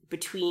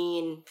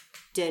between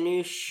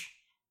Danush,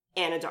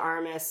 Anna de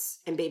Armas,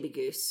 and Baby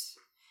Goose.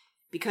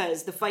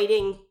 Because the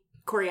fighting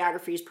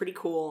choreography is pretty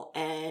cool,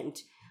 and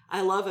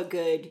I love a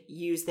good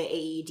use the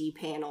AED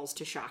panels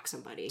to shock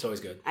somebody. It's always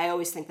good. I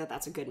always think that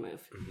that's a good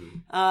move.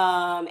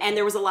 Mm-hmm. And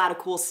there was a lot of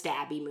cool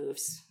stabby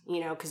moves,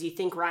 you know, because you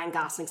think Ryan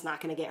Gosling's not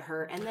going to get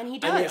hurt, and then he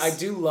does. I mean, I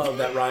do love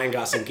that Ryan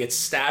Gosling gets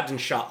stabbed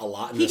and shot a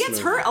lot in this movie. He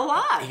gets hurt a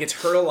lot. He gets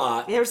hurt a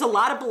lot. There's a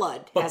lot of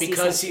blood. But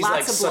because he's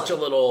like such a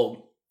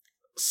little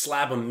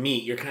slab of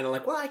meat, you're kind of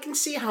like, well, I can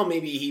see how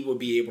maybe he would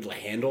be able to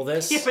handle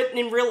this. Yeah, but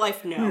in real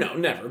life, no. No,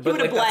 never. But he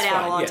would have bled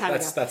out a long time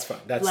ago. That's fine.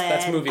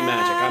 That's movie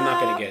magic. I'm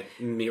not going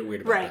to get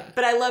weird about that.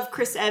 But I love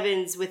Chris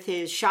Evans with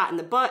his shot in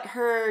the butt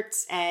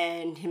hurts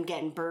and him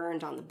getting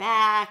burned on the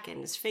back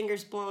and his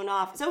fingers blown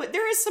off. So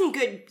there is some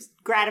good,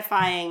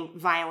 gratifying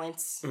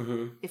violence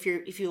if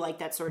you like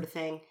that sort of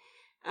thing.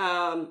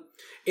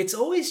 It's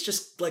always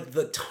just like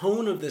the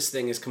tone of this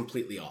thing is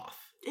completely off.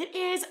 It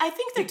is. I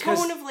think the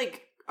tone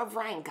of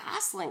Ryan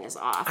Gosling is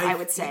off, I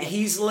would say.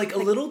 He's like a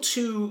little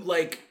too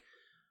like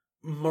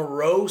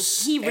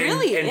morose. He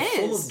really and is.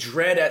 full of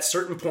dread at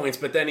certain points,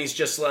 but then he's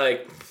just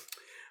like,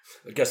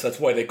 I guess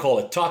that's why they call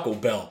it Taco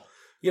Bell.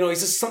 You know,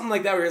 he's just something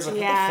like that where he's like,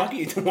 what the fuck are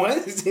you doing? What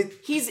is it?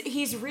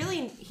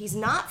 He's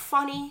not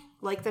funny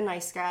like the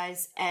nice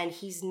guys, and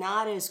he's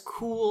not as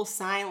cool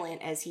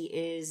silent as he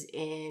is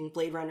in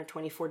Blade Runner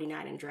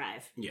 2049 and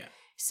Drive. Yeah.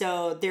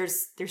 So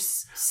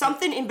there's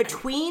something in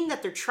between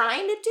that they're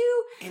trying to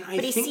do,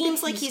 but he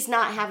seems like he's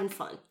not having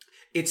fun.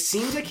 It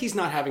seems like he's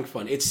not having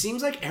fun. It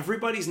seems like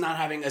everybody's not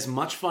having as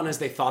much fun as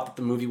they thought that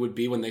the movie would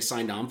be when they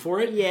signed on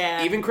for it.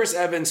 Yeah. Even Chris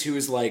Evans, who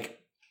is like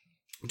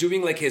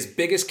doing like his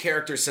biggest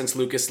character since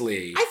Lucas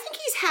Lee. I think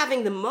he's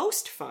having the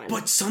most fun.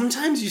 But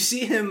sometimes you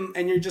see him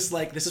and you're just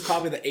like, this is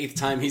probably the 8th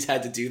time he's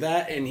had to do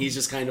that, and he's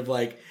just kind of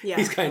like,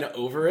 he's kind of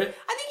over it.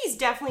 I think he's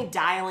definitely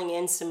dialing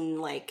in some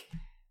like...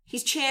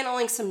 He's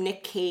channeling some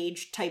Nick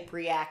Cage type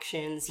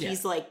reactions.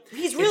 He's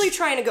really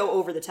trying to go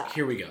over the top.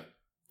 Here we go.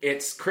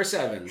 It's Chris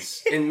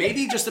Evans, and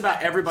maybe just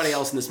about everybody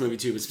else in this movie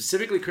too, but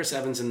specifically Chris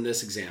Evans in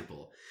this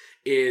example,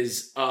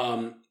 is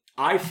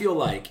I feel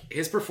like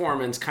his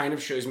performance kind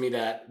of shows me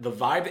that the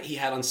vibe that he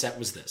had on set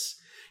was this.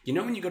 You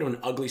know when you go to an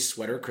ugly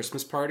sweater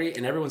Christmas party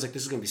and everyone's like,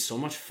 this is going to be so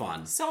much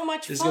fun. So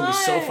much fun. This is going to be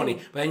so funny.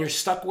 But then you're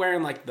stuck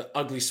wearing like the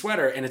ugly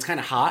sweater and it's kind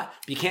of hot,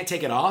 but you can't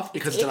take it off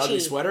because it's an ugly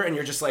sweater, and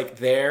you're just like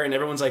there and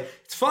everyone's like,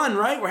 it's fun,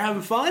 right? We're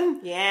having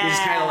fun? Yeah. You're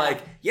just kind of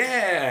like,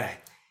 yeah.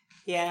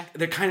 Yeah.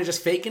 They're kind of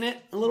just faking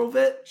it a little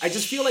bit. I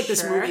just feel like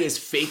this movie is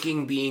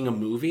faking being a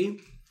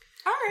movie.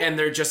 All right. And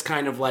they're just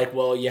kind of like,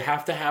 well, you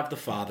have to have the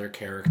father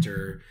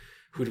character.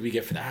 Who do we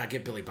get for that?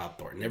 Get Billy Bob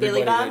Thornton.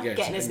 Billy Bob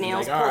getting his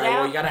nails pulled all right, out.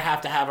 well, you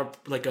got to have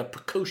a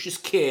precocious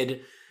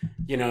kid,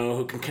 you know,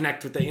 who can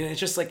connect with the. You know, it's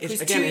just like who's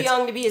too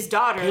young to be his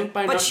daughter,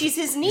 but she's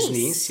his niece. His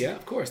niece, yeah,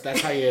 of course.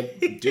 That's how you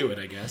do it,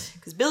 I guess.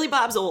 Because Billy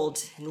Bob's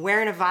old and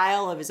wearing a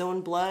vial of his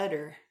own blood,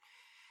 or.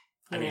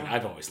 I mean,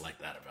 I've always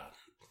liked that about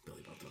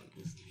Billy Bob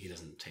Thornton. He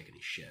doesn't take any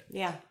shit.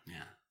 Yeah.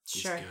 Yeah.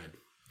 He's sure. good.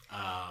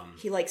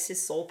 He likes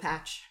his soul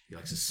patch.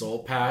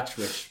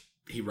 Which.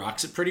 He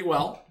rocks it pretty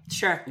well.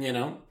 Sure. You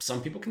know,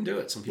 some people can do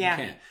it. Some people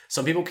can't.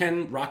 Some people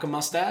can rock a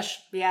mustache.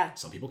 Yeah.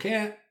 Some people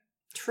can't.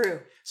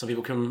 True. Some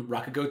people can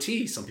rock a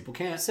goatee. Some people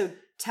can't. So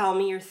tell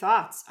me your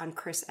thoughts on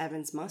Chris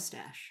Evans'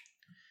 mustache.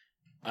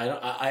 I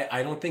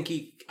don't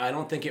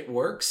think it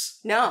works.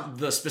 No.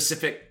 The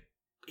specific,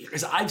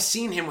 because I've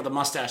seen him with a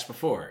mustache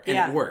before and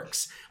it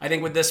works. I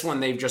think with this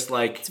one they've just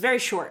like it's very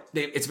short.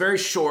 It's very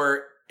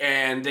short.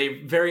 And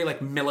they very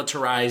like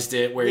militarized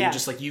it where you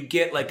just like you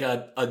get like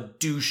a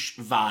douche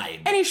vibe.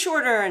 Any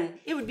shorter and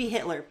it would be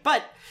Hitler.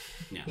 But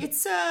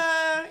it's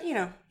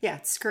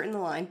it's skirting the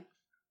line.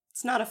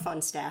 It's not a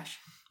fun stash.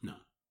 No.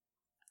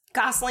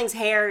 Gosling's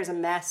hair is a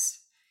mess.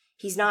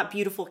 He's not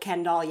beautiful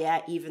Ken doll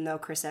yet, even though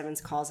Chris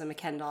Evans calls him a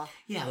Ken doll.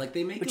 Yeah, like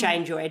they make which I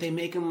enjoyed. They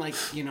make him like,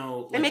 you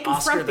know, they make him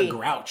Oscar frumpy. the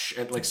Grouch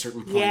at like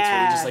certain points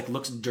where he just like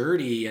looks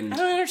dirty and I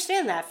don't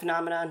understand that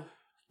phenomenon.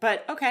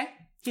 But okay.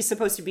 He's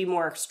supposed to be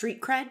more street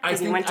cred I because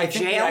he think, went to I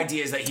think jail. the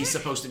idea is that he's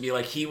supposed to be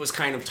like, he was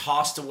kind of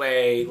tossed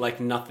away like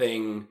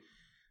nothing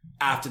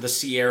after the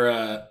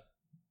Sierra,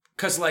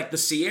 because like the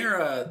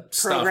Sierra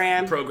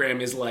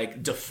program is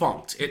like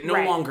defunct. It no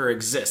longer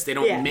exists. They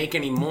don't make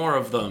any more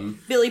of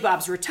them. Billy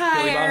Bob's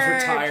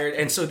retired.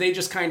 And so they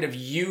just kind of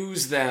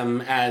use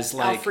them as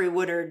like... Alfre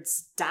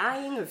Woodard's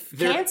dying of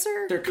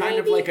cancer, They're kind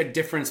of like a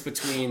difference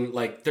between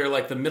like, they're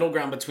like the middle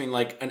ground between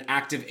like an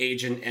active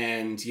agent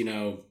and, you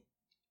know,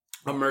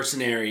 a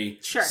mercenary.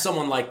 Sure.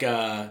 Someone like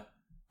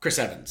Chris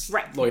Evans.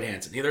 Right. Lloyd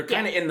Hansen. They're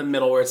kind of in the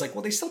middle where it's like,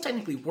 well, they still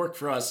technically work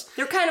for us.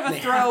 They're kind of a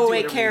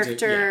throwaway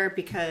character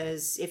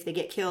because if they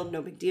get killed,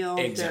 no big deal.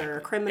 Exactly. They're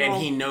a criminal.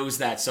 And he knows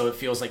that, so it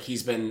feels like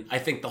he's been... I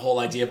think the whole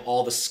idea of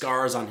all the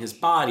scars on his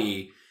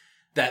body,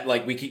 that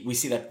like we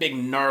see that big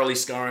gnarly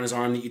scar on his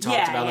arm that you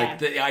talked about, like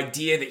the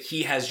idea that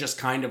he has just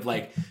kind of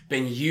like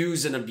been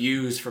used and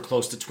abused for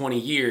close to 20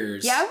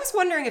 years. Yeah, I was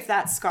wondering if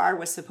that scar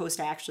was supposed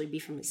to actually be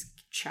from his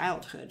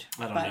childhood.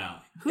 I don't know.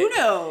 Who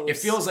knows? It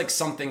feels like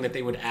something that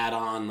they would add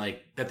on,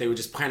 like that they would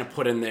just kind of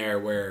put in there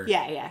where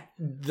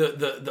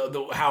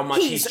the how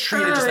much he's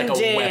treated just like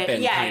a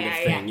weapon kind of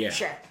thing. Yeah.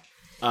 Sure.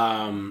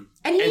 And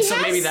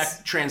so maybe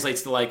that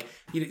translates to like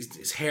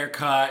his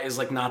haircut is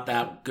like not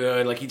that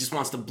good. Like he just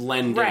wants to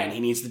blend in. He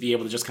needs to be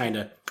able to just kind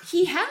of...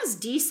 He has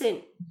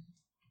decent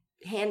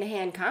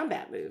hand-to-hand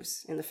combat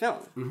moves in the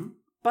film.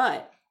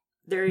 But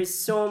there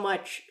is so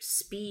much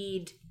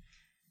speed,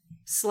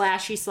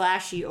 slashy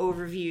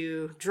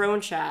overview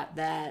drone shot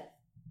that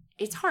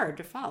it's hard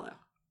to follow.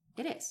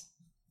 It is,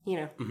 you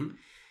know.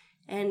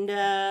 And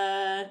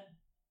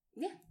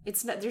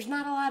it's not... There's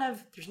not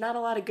a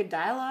lot of good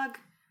dialogue.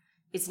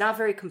 It's not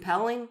very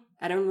compelling.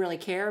 I don't really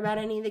care about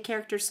any of the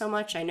characters so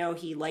much. I know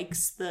he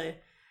likes the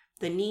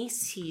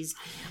niece.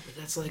 But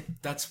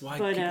that's why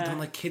people don't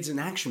like kids in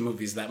action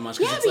movies that much.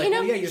 Because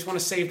you just want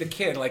to save the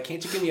kid. Like,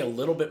 can't you give me a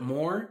little bit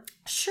more?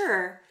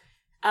 Sure.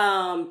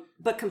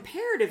 But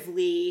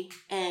comparatively,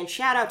 and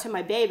shout out to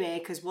my baby,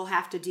 because we'll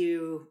have to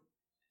do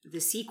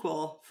the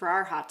sequel for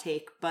our hot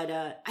take, but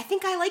I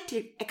think I liked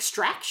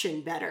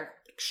Extraction better.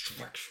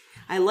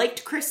 I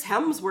liked Chris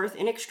Hemsworth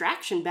in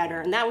Extraction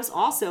better, and that was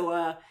also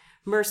a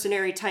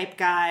mercenary type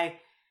guy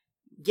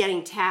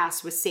getting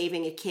tasked with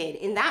saving a kid.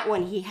 In that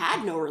one, he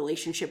had no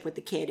relationship with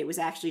the kid. It was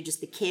actually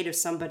just the kid of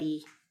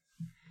somebody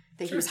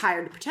that he was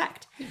hired to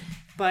protect.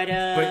 But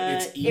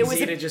it's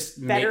easy to just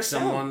make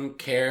someone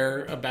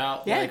care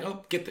about, like,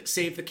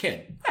 save the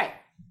kid. Right.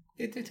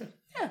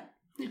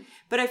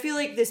 But I feel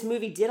like this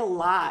movie did a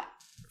lot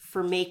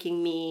for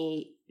making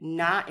me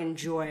not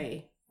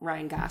enjoy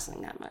Ryan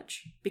Gosling that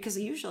much. Because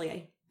usually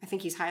I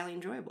think he's highly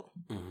enjoyable.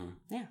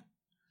 Yeah.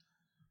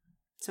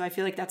 So I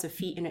feel like that's a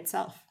feat in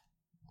itself.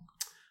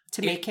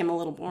 To make him a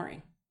little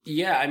boring.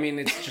 Yeah, I mean,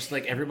 it's just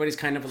like everybody's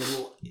kind of a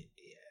little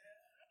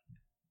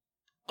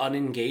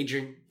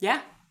unengaging.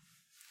 Yeah.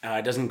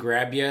 It doesn't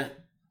grab you.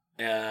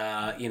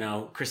 You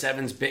know, Chris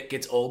Evans' bit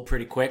gets old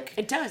pretty quick.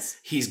 It does.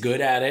 He's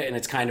good at it, and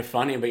it's kind of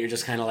funny, but you're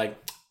just kind of like,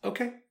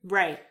 okay.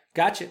 Right.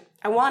 Gotcha.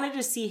 I wanted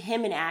to see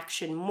him in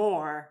action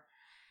more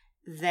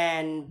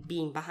than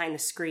being behind the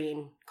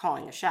screen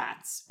calling the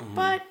shots.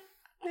 But,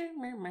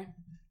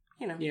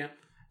 you know. Yeah.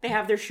 They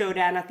have their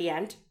showdown at the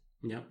end.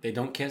 Yeah. They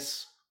don't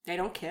kiss. They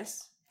don't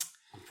kiss.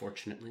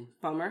 Unfortunately.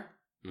 Bummer.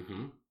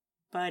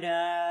 But,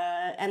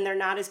 and they're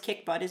not as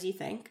kick butt as you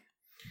think.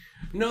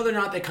 No, they're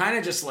not. They kind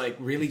of just like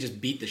really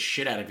just beat the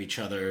shit out of each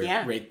other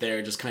right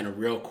there, just kind of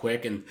real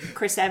quick. And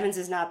Chris Evans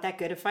is not that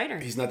good a fighter.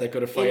 He's not that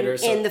good a fighter.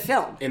 In the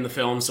film. In the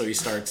film, so he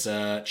starts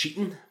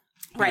cheating.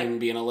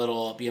 Being a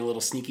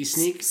little sneaky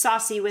sneak.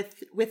 Saucy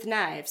with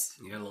knives.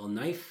 He got a little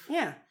knife.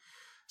 Yeah.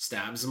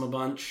 Stabs him a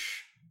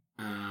bunch.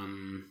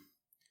 And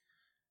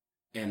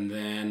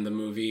then the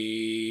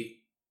movie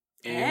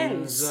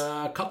ends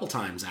a couple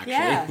times, actually.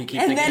 Yeah. You keep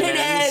and thinking then it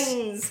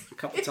ends. A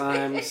couple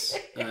times.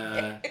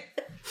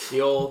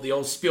 The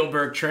old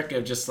Spielberg trick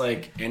of just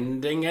like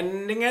ending,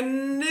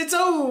 and it's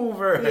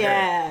over.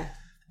 Yeah.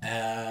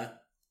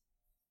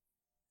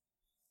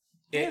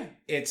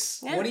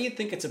 It's what do you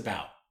think it's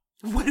about?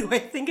 What do I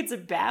think it's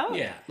about?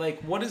 Yeah.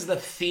 Like, what is the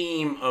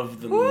theme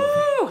of the movie?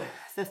 Woo!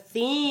 The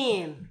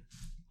theme.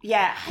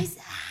 Yeah. The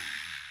theme.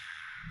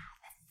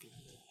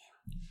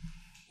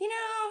 You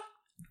know?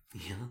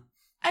 Yeah.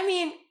 I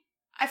mean,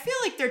 I feel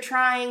like they're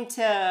trying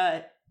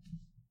to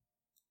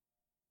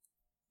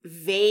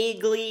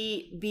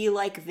vaguely be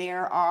like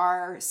there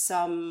are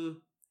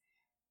some,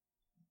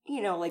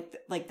 you know,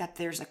 like that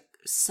there's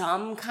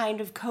some kind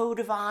of code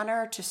of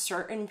honor to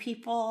certain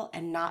people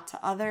and not to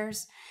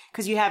others.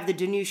 Because you have the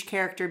Danush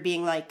character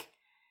being like,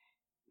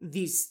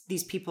 these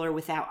people are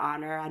without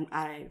honor.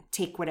 I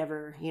take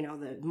whatever, you know,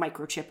 the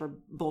microchip or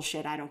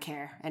bullshit. I don't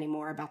care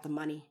anymore about the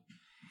money.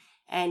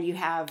 And you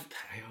have...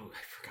 I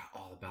forgot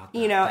all about that.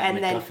 You know, that and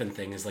MacGuffin then...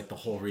 thing is like the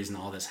whole reason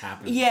all this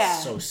happened. Yeah.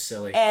 It's so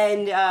silly.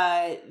 And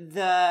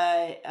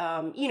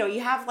you know, you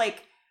have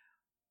like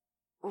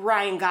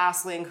Ryan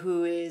Gosling,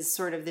 who is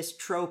sort of this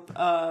trope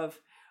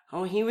of,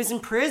 oh, he was in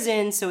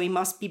prison, so he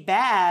must be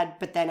bad.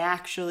 But then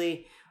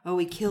actually, oh,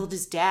 he killed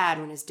his dad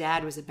when his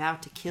dad was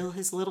about to kill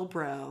his little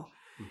bro.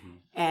 Mm-hmm.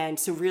 And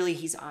so really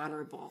he's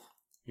honorable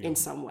in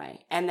some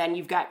way. And then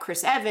you've got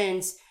Chris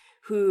Evans,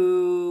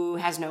 who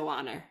has no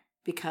honor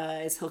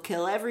because he'll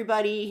kill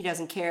everybody. He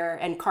doesn't care.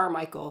 And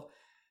Carmichael,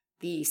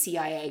 the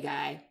CIA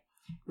guy,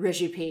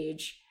 Reggie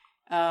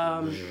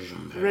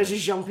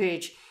Jean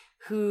Page,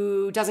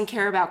 who doesn't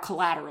care about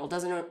collateral,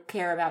 doesn't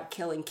care about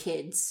killing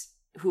kids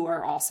who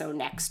are also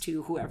next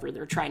to whoever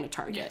they're trying to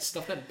target. Yeah,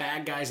 stuff that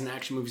bad guys in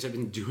action movies have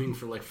been doing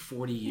for like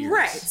 40 years.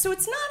 Right. So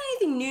it's not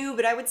anything new,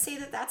 but I would say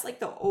that that's like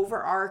the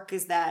over arc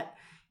is that,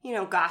 you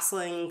know,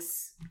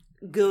 Gosling's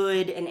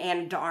good and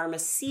Ana de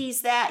Armas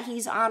sees that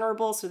he's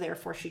honorable, so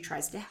therefore she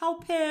tries to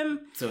help him.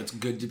 So it's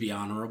good to be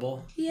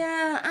honorable?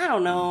 Yeah, I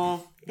don't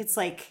know. It's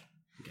like...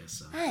 I guess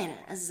so. I know.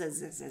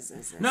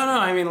 No,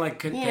 I mean,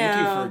 like, thank you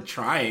for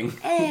trying.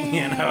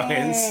 You know,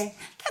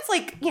 that's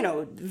like, you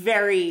know,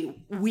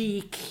 very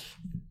weak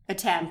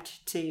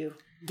attempt to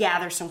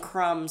gather some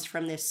crumbs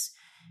from this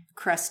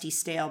crusty,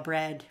 stale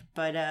bread.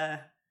 But, yeah.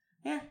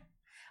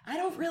 I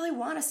don't really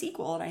want a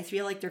sequel, and I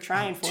feel like they're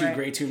trying for it. Two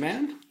Gray, Two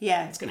Man?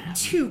 Yeah. It's gonna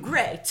happen. 2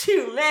 Gray,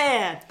 2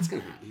 Man. It's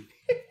gonna happen.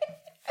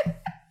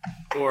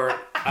 Or,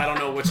 I don't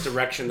know which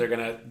direction they're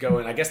gonna go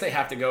in. I guess they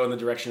have to go in the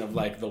direction of,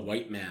 like, the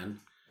white man.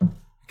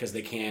 Because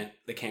they can't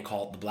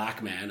call it the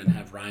black man and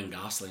have Ryan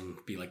Gosling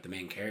be like the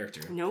main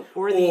character. Nope.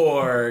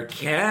 Or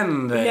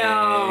can they?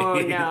 No.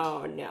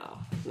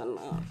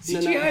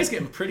 CGI is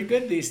getting pretty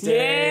good these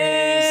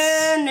days.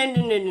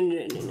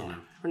 No.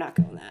 We're not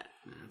going that.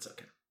 No, that's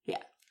okay.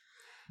 Yeah.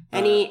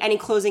 Any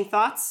closing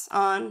thoughts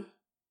on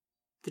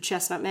the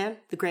Chestnut Man,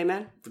 the Gray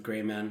Man? The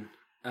Gray Man.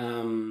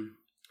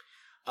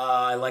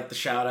 I like the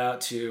shout out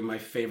to my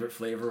favorite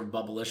flavor of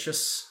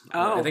Bubblicious.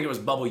 Oh. I think it was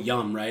Bubble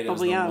Yum, right?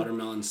 Bubble it was Yum. The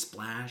watermelon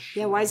splash.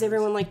 Yeah, why is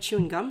everyone like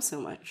chewing gum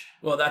so much?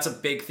 Well, that's a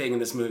big thing in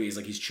this movie. Is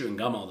like he's chewing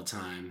gum all the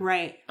time.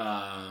 Right.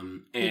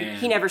 And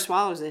he never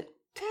swallows it.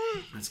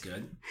 That's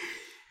good.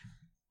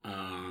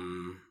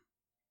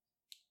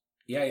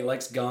 Yeah, he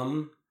likes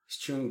gum. He's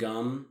chewing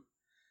gum.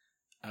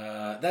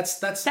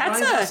 That's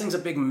Ryan Gosling's a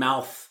big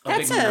mouth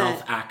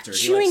actor.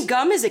 Chewing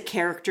gum is a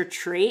character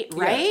trait,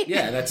 right?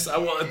 Yeah, that's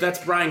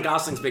Ryan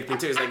Gosling's big thing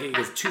too. Is like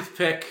his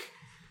toothpick,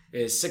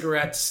 his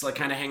cigarettes like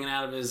kind of hanging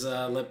out of his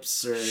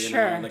lips, or you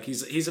know, like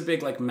he's a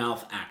big like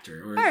mouth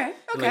actor. Or, all right,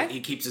 okay. Like,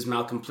 he keeps his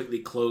mouth completely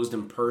closed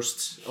and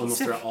pursed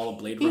almost throughout all of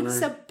Blade Runner.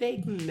 He's a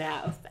big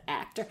mouth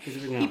actor.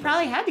 He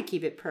probably had to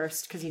keep it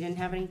pursed because he didn't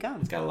have any gum.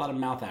 He's got a lot of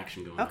mouth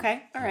action going on.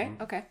 Okay, all right,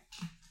 okay.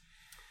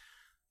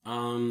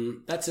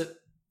 That's it.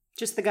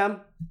 Just the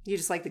gum? You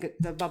just like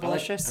the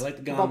Bubblicious? I like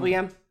the gum. Bubble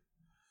Yum?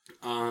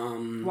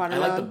 Watermelon. I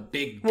like the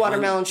big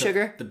watermelon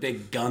sugar. The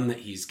big gun that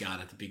he's got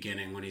at the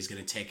beginning when he's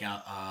going to take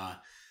out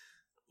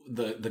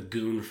the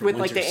goon from with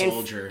Winter like the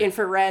Soldier.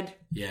 Infrared.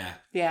 Yeah.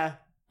 Yeah.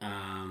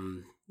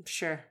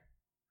 Sure.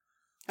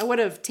 I would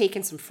have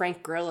taken some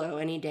Frank Grillo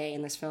any day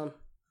in this film.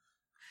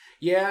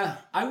 Yeah,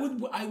 I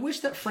would. I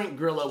wish that Frank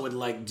Grillo would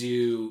like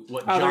do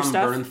what John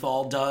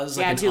Bernthal does.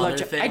 Like I do love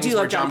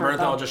John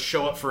Bernthal just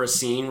show up for a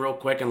scene real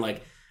quick and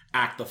like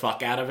act the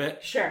fuck out of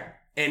it. Sure.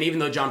 And even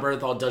though John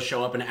Bernthal does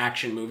show up in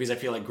action movies, I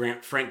feel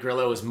like Frank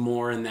Grillo is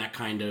more in that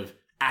kind of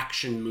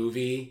action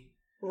movie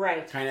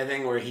kind of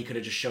thing where he could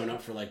have just shown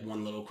up for like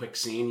one little quick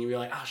scene. You'd be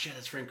like, oh shit,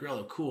 that's Frank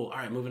Grillo. Cool. All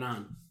right, moving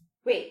on.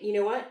 Wait, you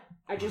know what?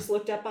 I just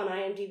looked up on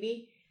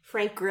IMDb.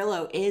 Frank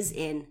Grillo is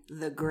in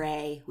The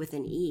Gray with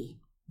an E.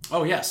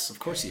 Oh, yes. Of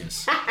course he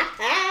is.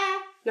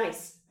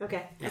 Nice.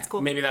 Okay. That's cool.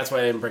 Maybe that's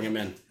why they didn't bring him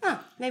in.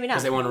 Oh, maybe not.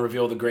 Because they want to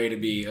reveal The Gray to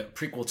be a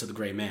prequel to The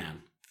Gray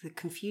Man. The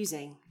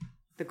confusing.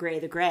 The Gray.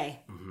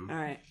 Mm-hmm. All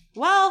right.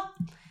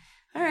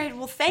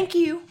 Well, thank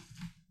you,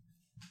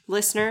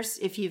 listeners,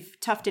 if you've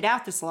toughed it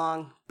out this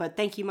long. But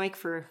thank you, Mike,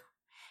 for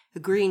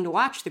agreeing to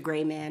watch The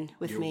Gray Man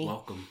with me. You're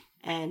welcome.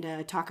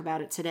 And talk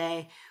about it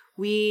today.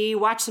 We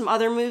watched some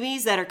other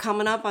movies that are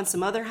coming up on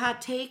some other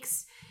hot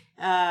takes.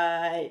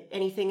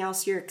 Anything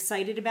else you're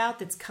excited about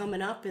that's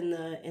coming up in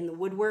the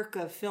woodwork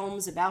of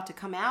films about to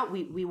come out?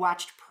 We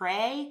watched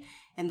Prey,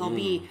 and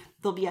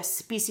there'll be a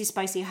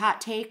spicy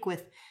hot take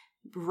with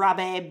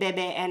Robbie Bebe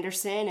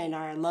Anderson and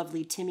our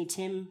lovely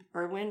Tim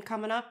Irwin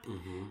coming up,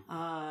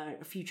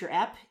 a future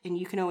ep, and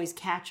you can always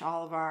catch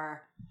all of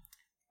our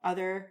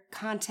other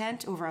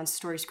content over on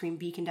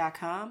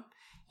StoryScreenBeacon.com.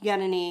 You got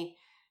any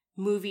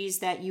movies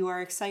that you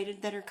are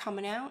excited that are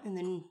coming out in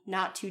the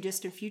not too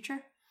distant future?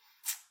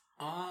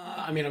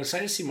 I'm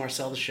excited to see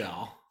Marcel the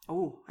Shell.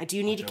 Oh, I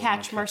do need to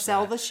catch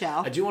Marcel the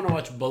Shell. I do want to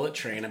watch Bullet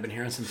Train. I've been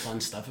hearing some fun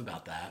stuff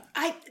about that.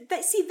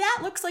 See,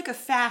 that looks like a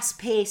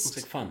fast-paced...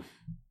 Looks like fun.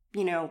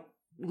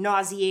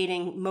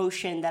 Nauseating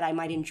motion that I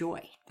might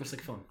enjoy. Looks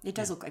like fun. It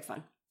does look like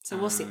fun. So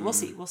we'll see.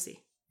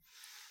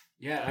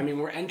 Yeah,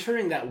 we're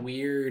entering that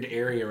weird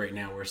area right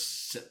now where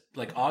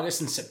like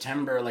August and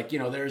September, like,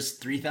 there's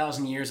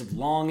 3,000 Years of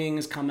Longing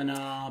is coming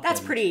up.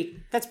 That's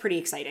pretty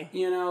exciting.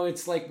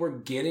 It's like we're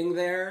getting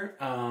there.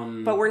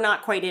 But we're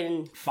not quite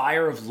in.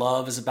 Fire of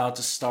Love is about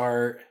to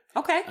start.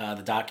 Okay.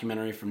 The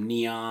documentary from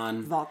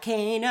Neon.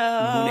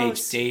 Volcanoes. Moon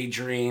Age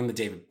Daydream, the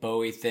David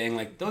Bowie thing.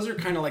 Like, those are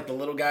kind of like the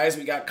little guys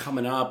we got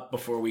coming up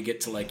before we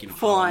get to, like,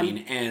 full Halloween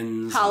on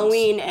ends.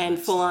 Halloween and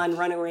full-on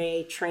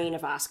runaway train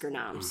of Oscar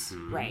noms.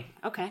 Mm-hmm. Right.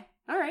 Okay.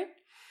 All right.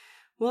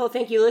 Well,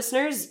 thank you,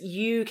 listeners.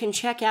 You can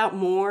check out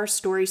more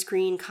Story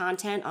Screen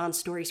content on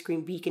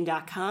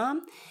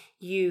storyscreenbeacon.com.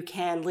 You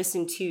can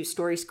listen to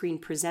Story Screen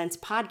Presents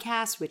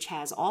podcast, which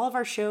has all of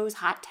our shows,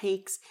 Hot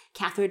Takes,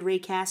 Cathode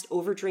Raycast,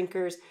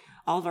 Overdrinkers,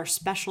 all of our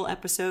special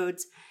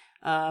episodes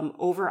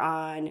over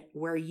on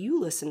where you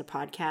listen to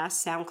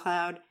podcasts,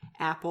 SoundCloud,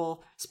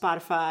 Apple,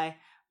 Spotify,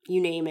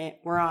 you name it,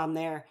 we're on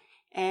there.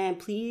 And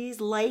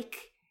please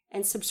like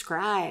and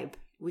subscribe.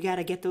 We got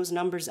to get those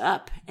numbers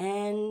up.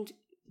 And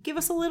give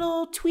us a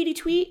little tweety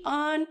tweet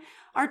on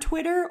our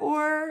Twitter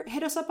or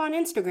hit us up on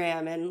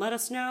Instagram and let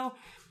us know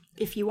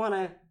if you want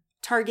to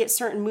target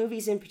certain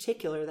movies in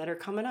particular that are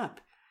coming up.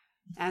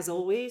 As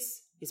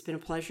always, it's been a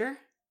pleasure.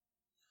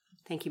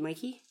 Thank you,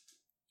 Mikey.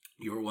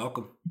 You're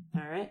welcome.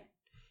 All right.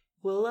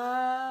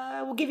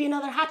 We'll give you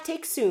another hot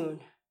take soon.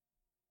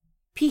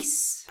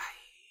 Peace.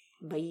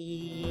 Bye.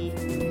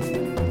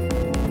 Bye.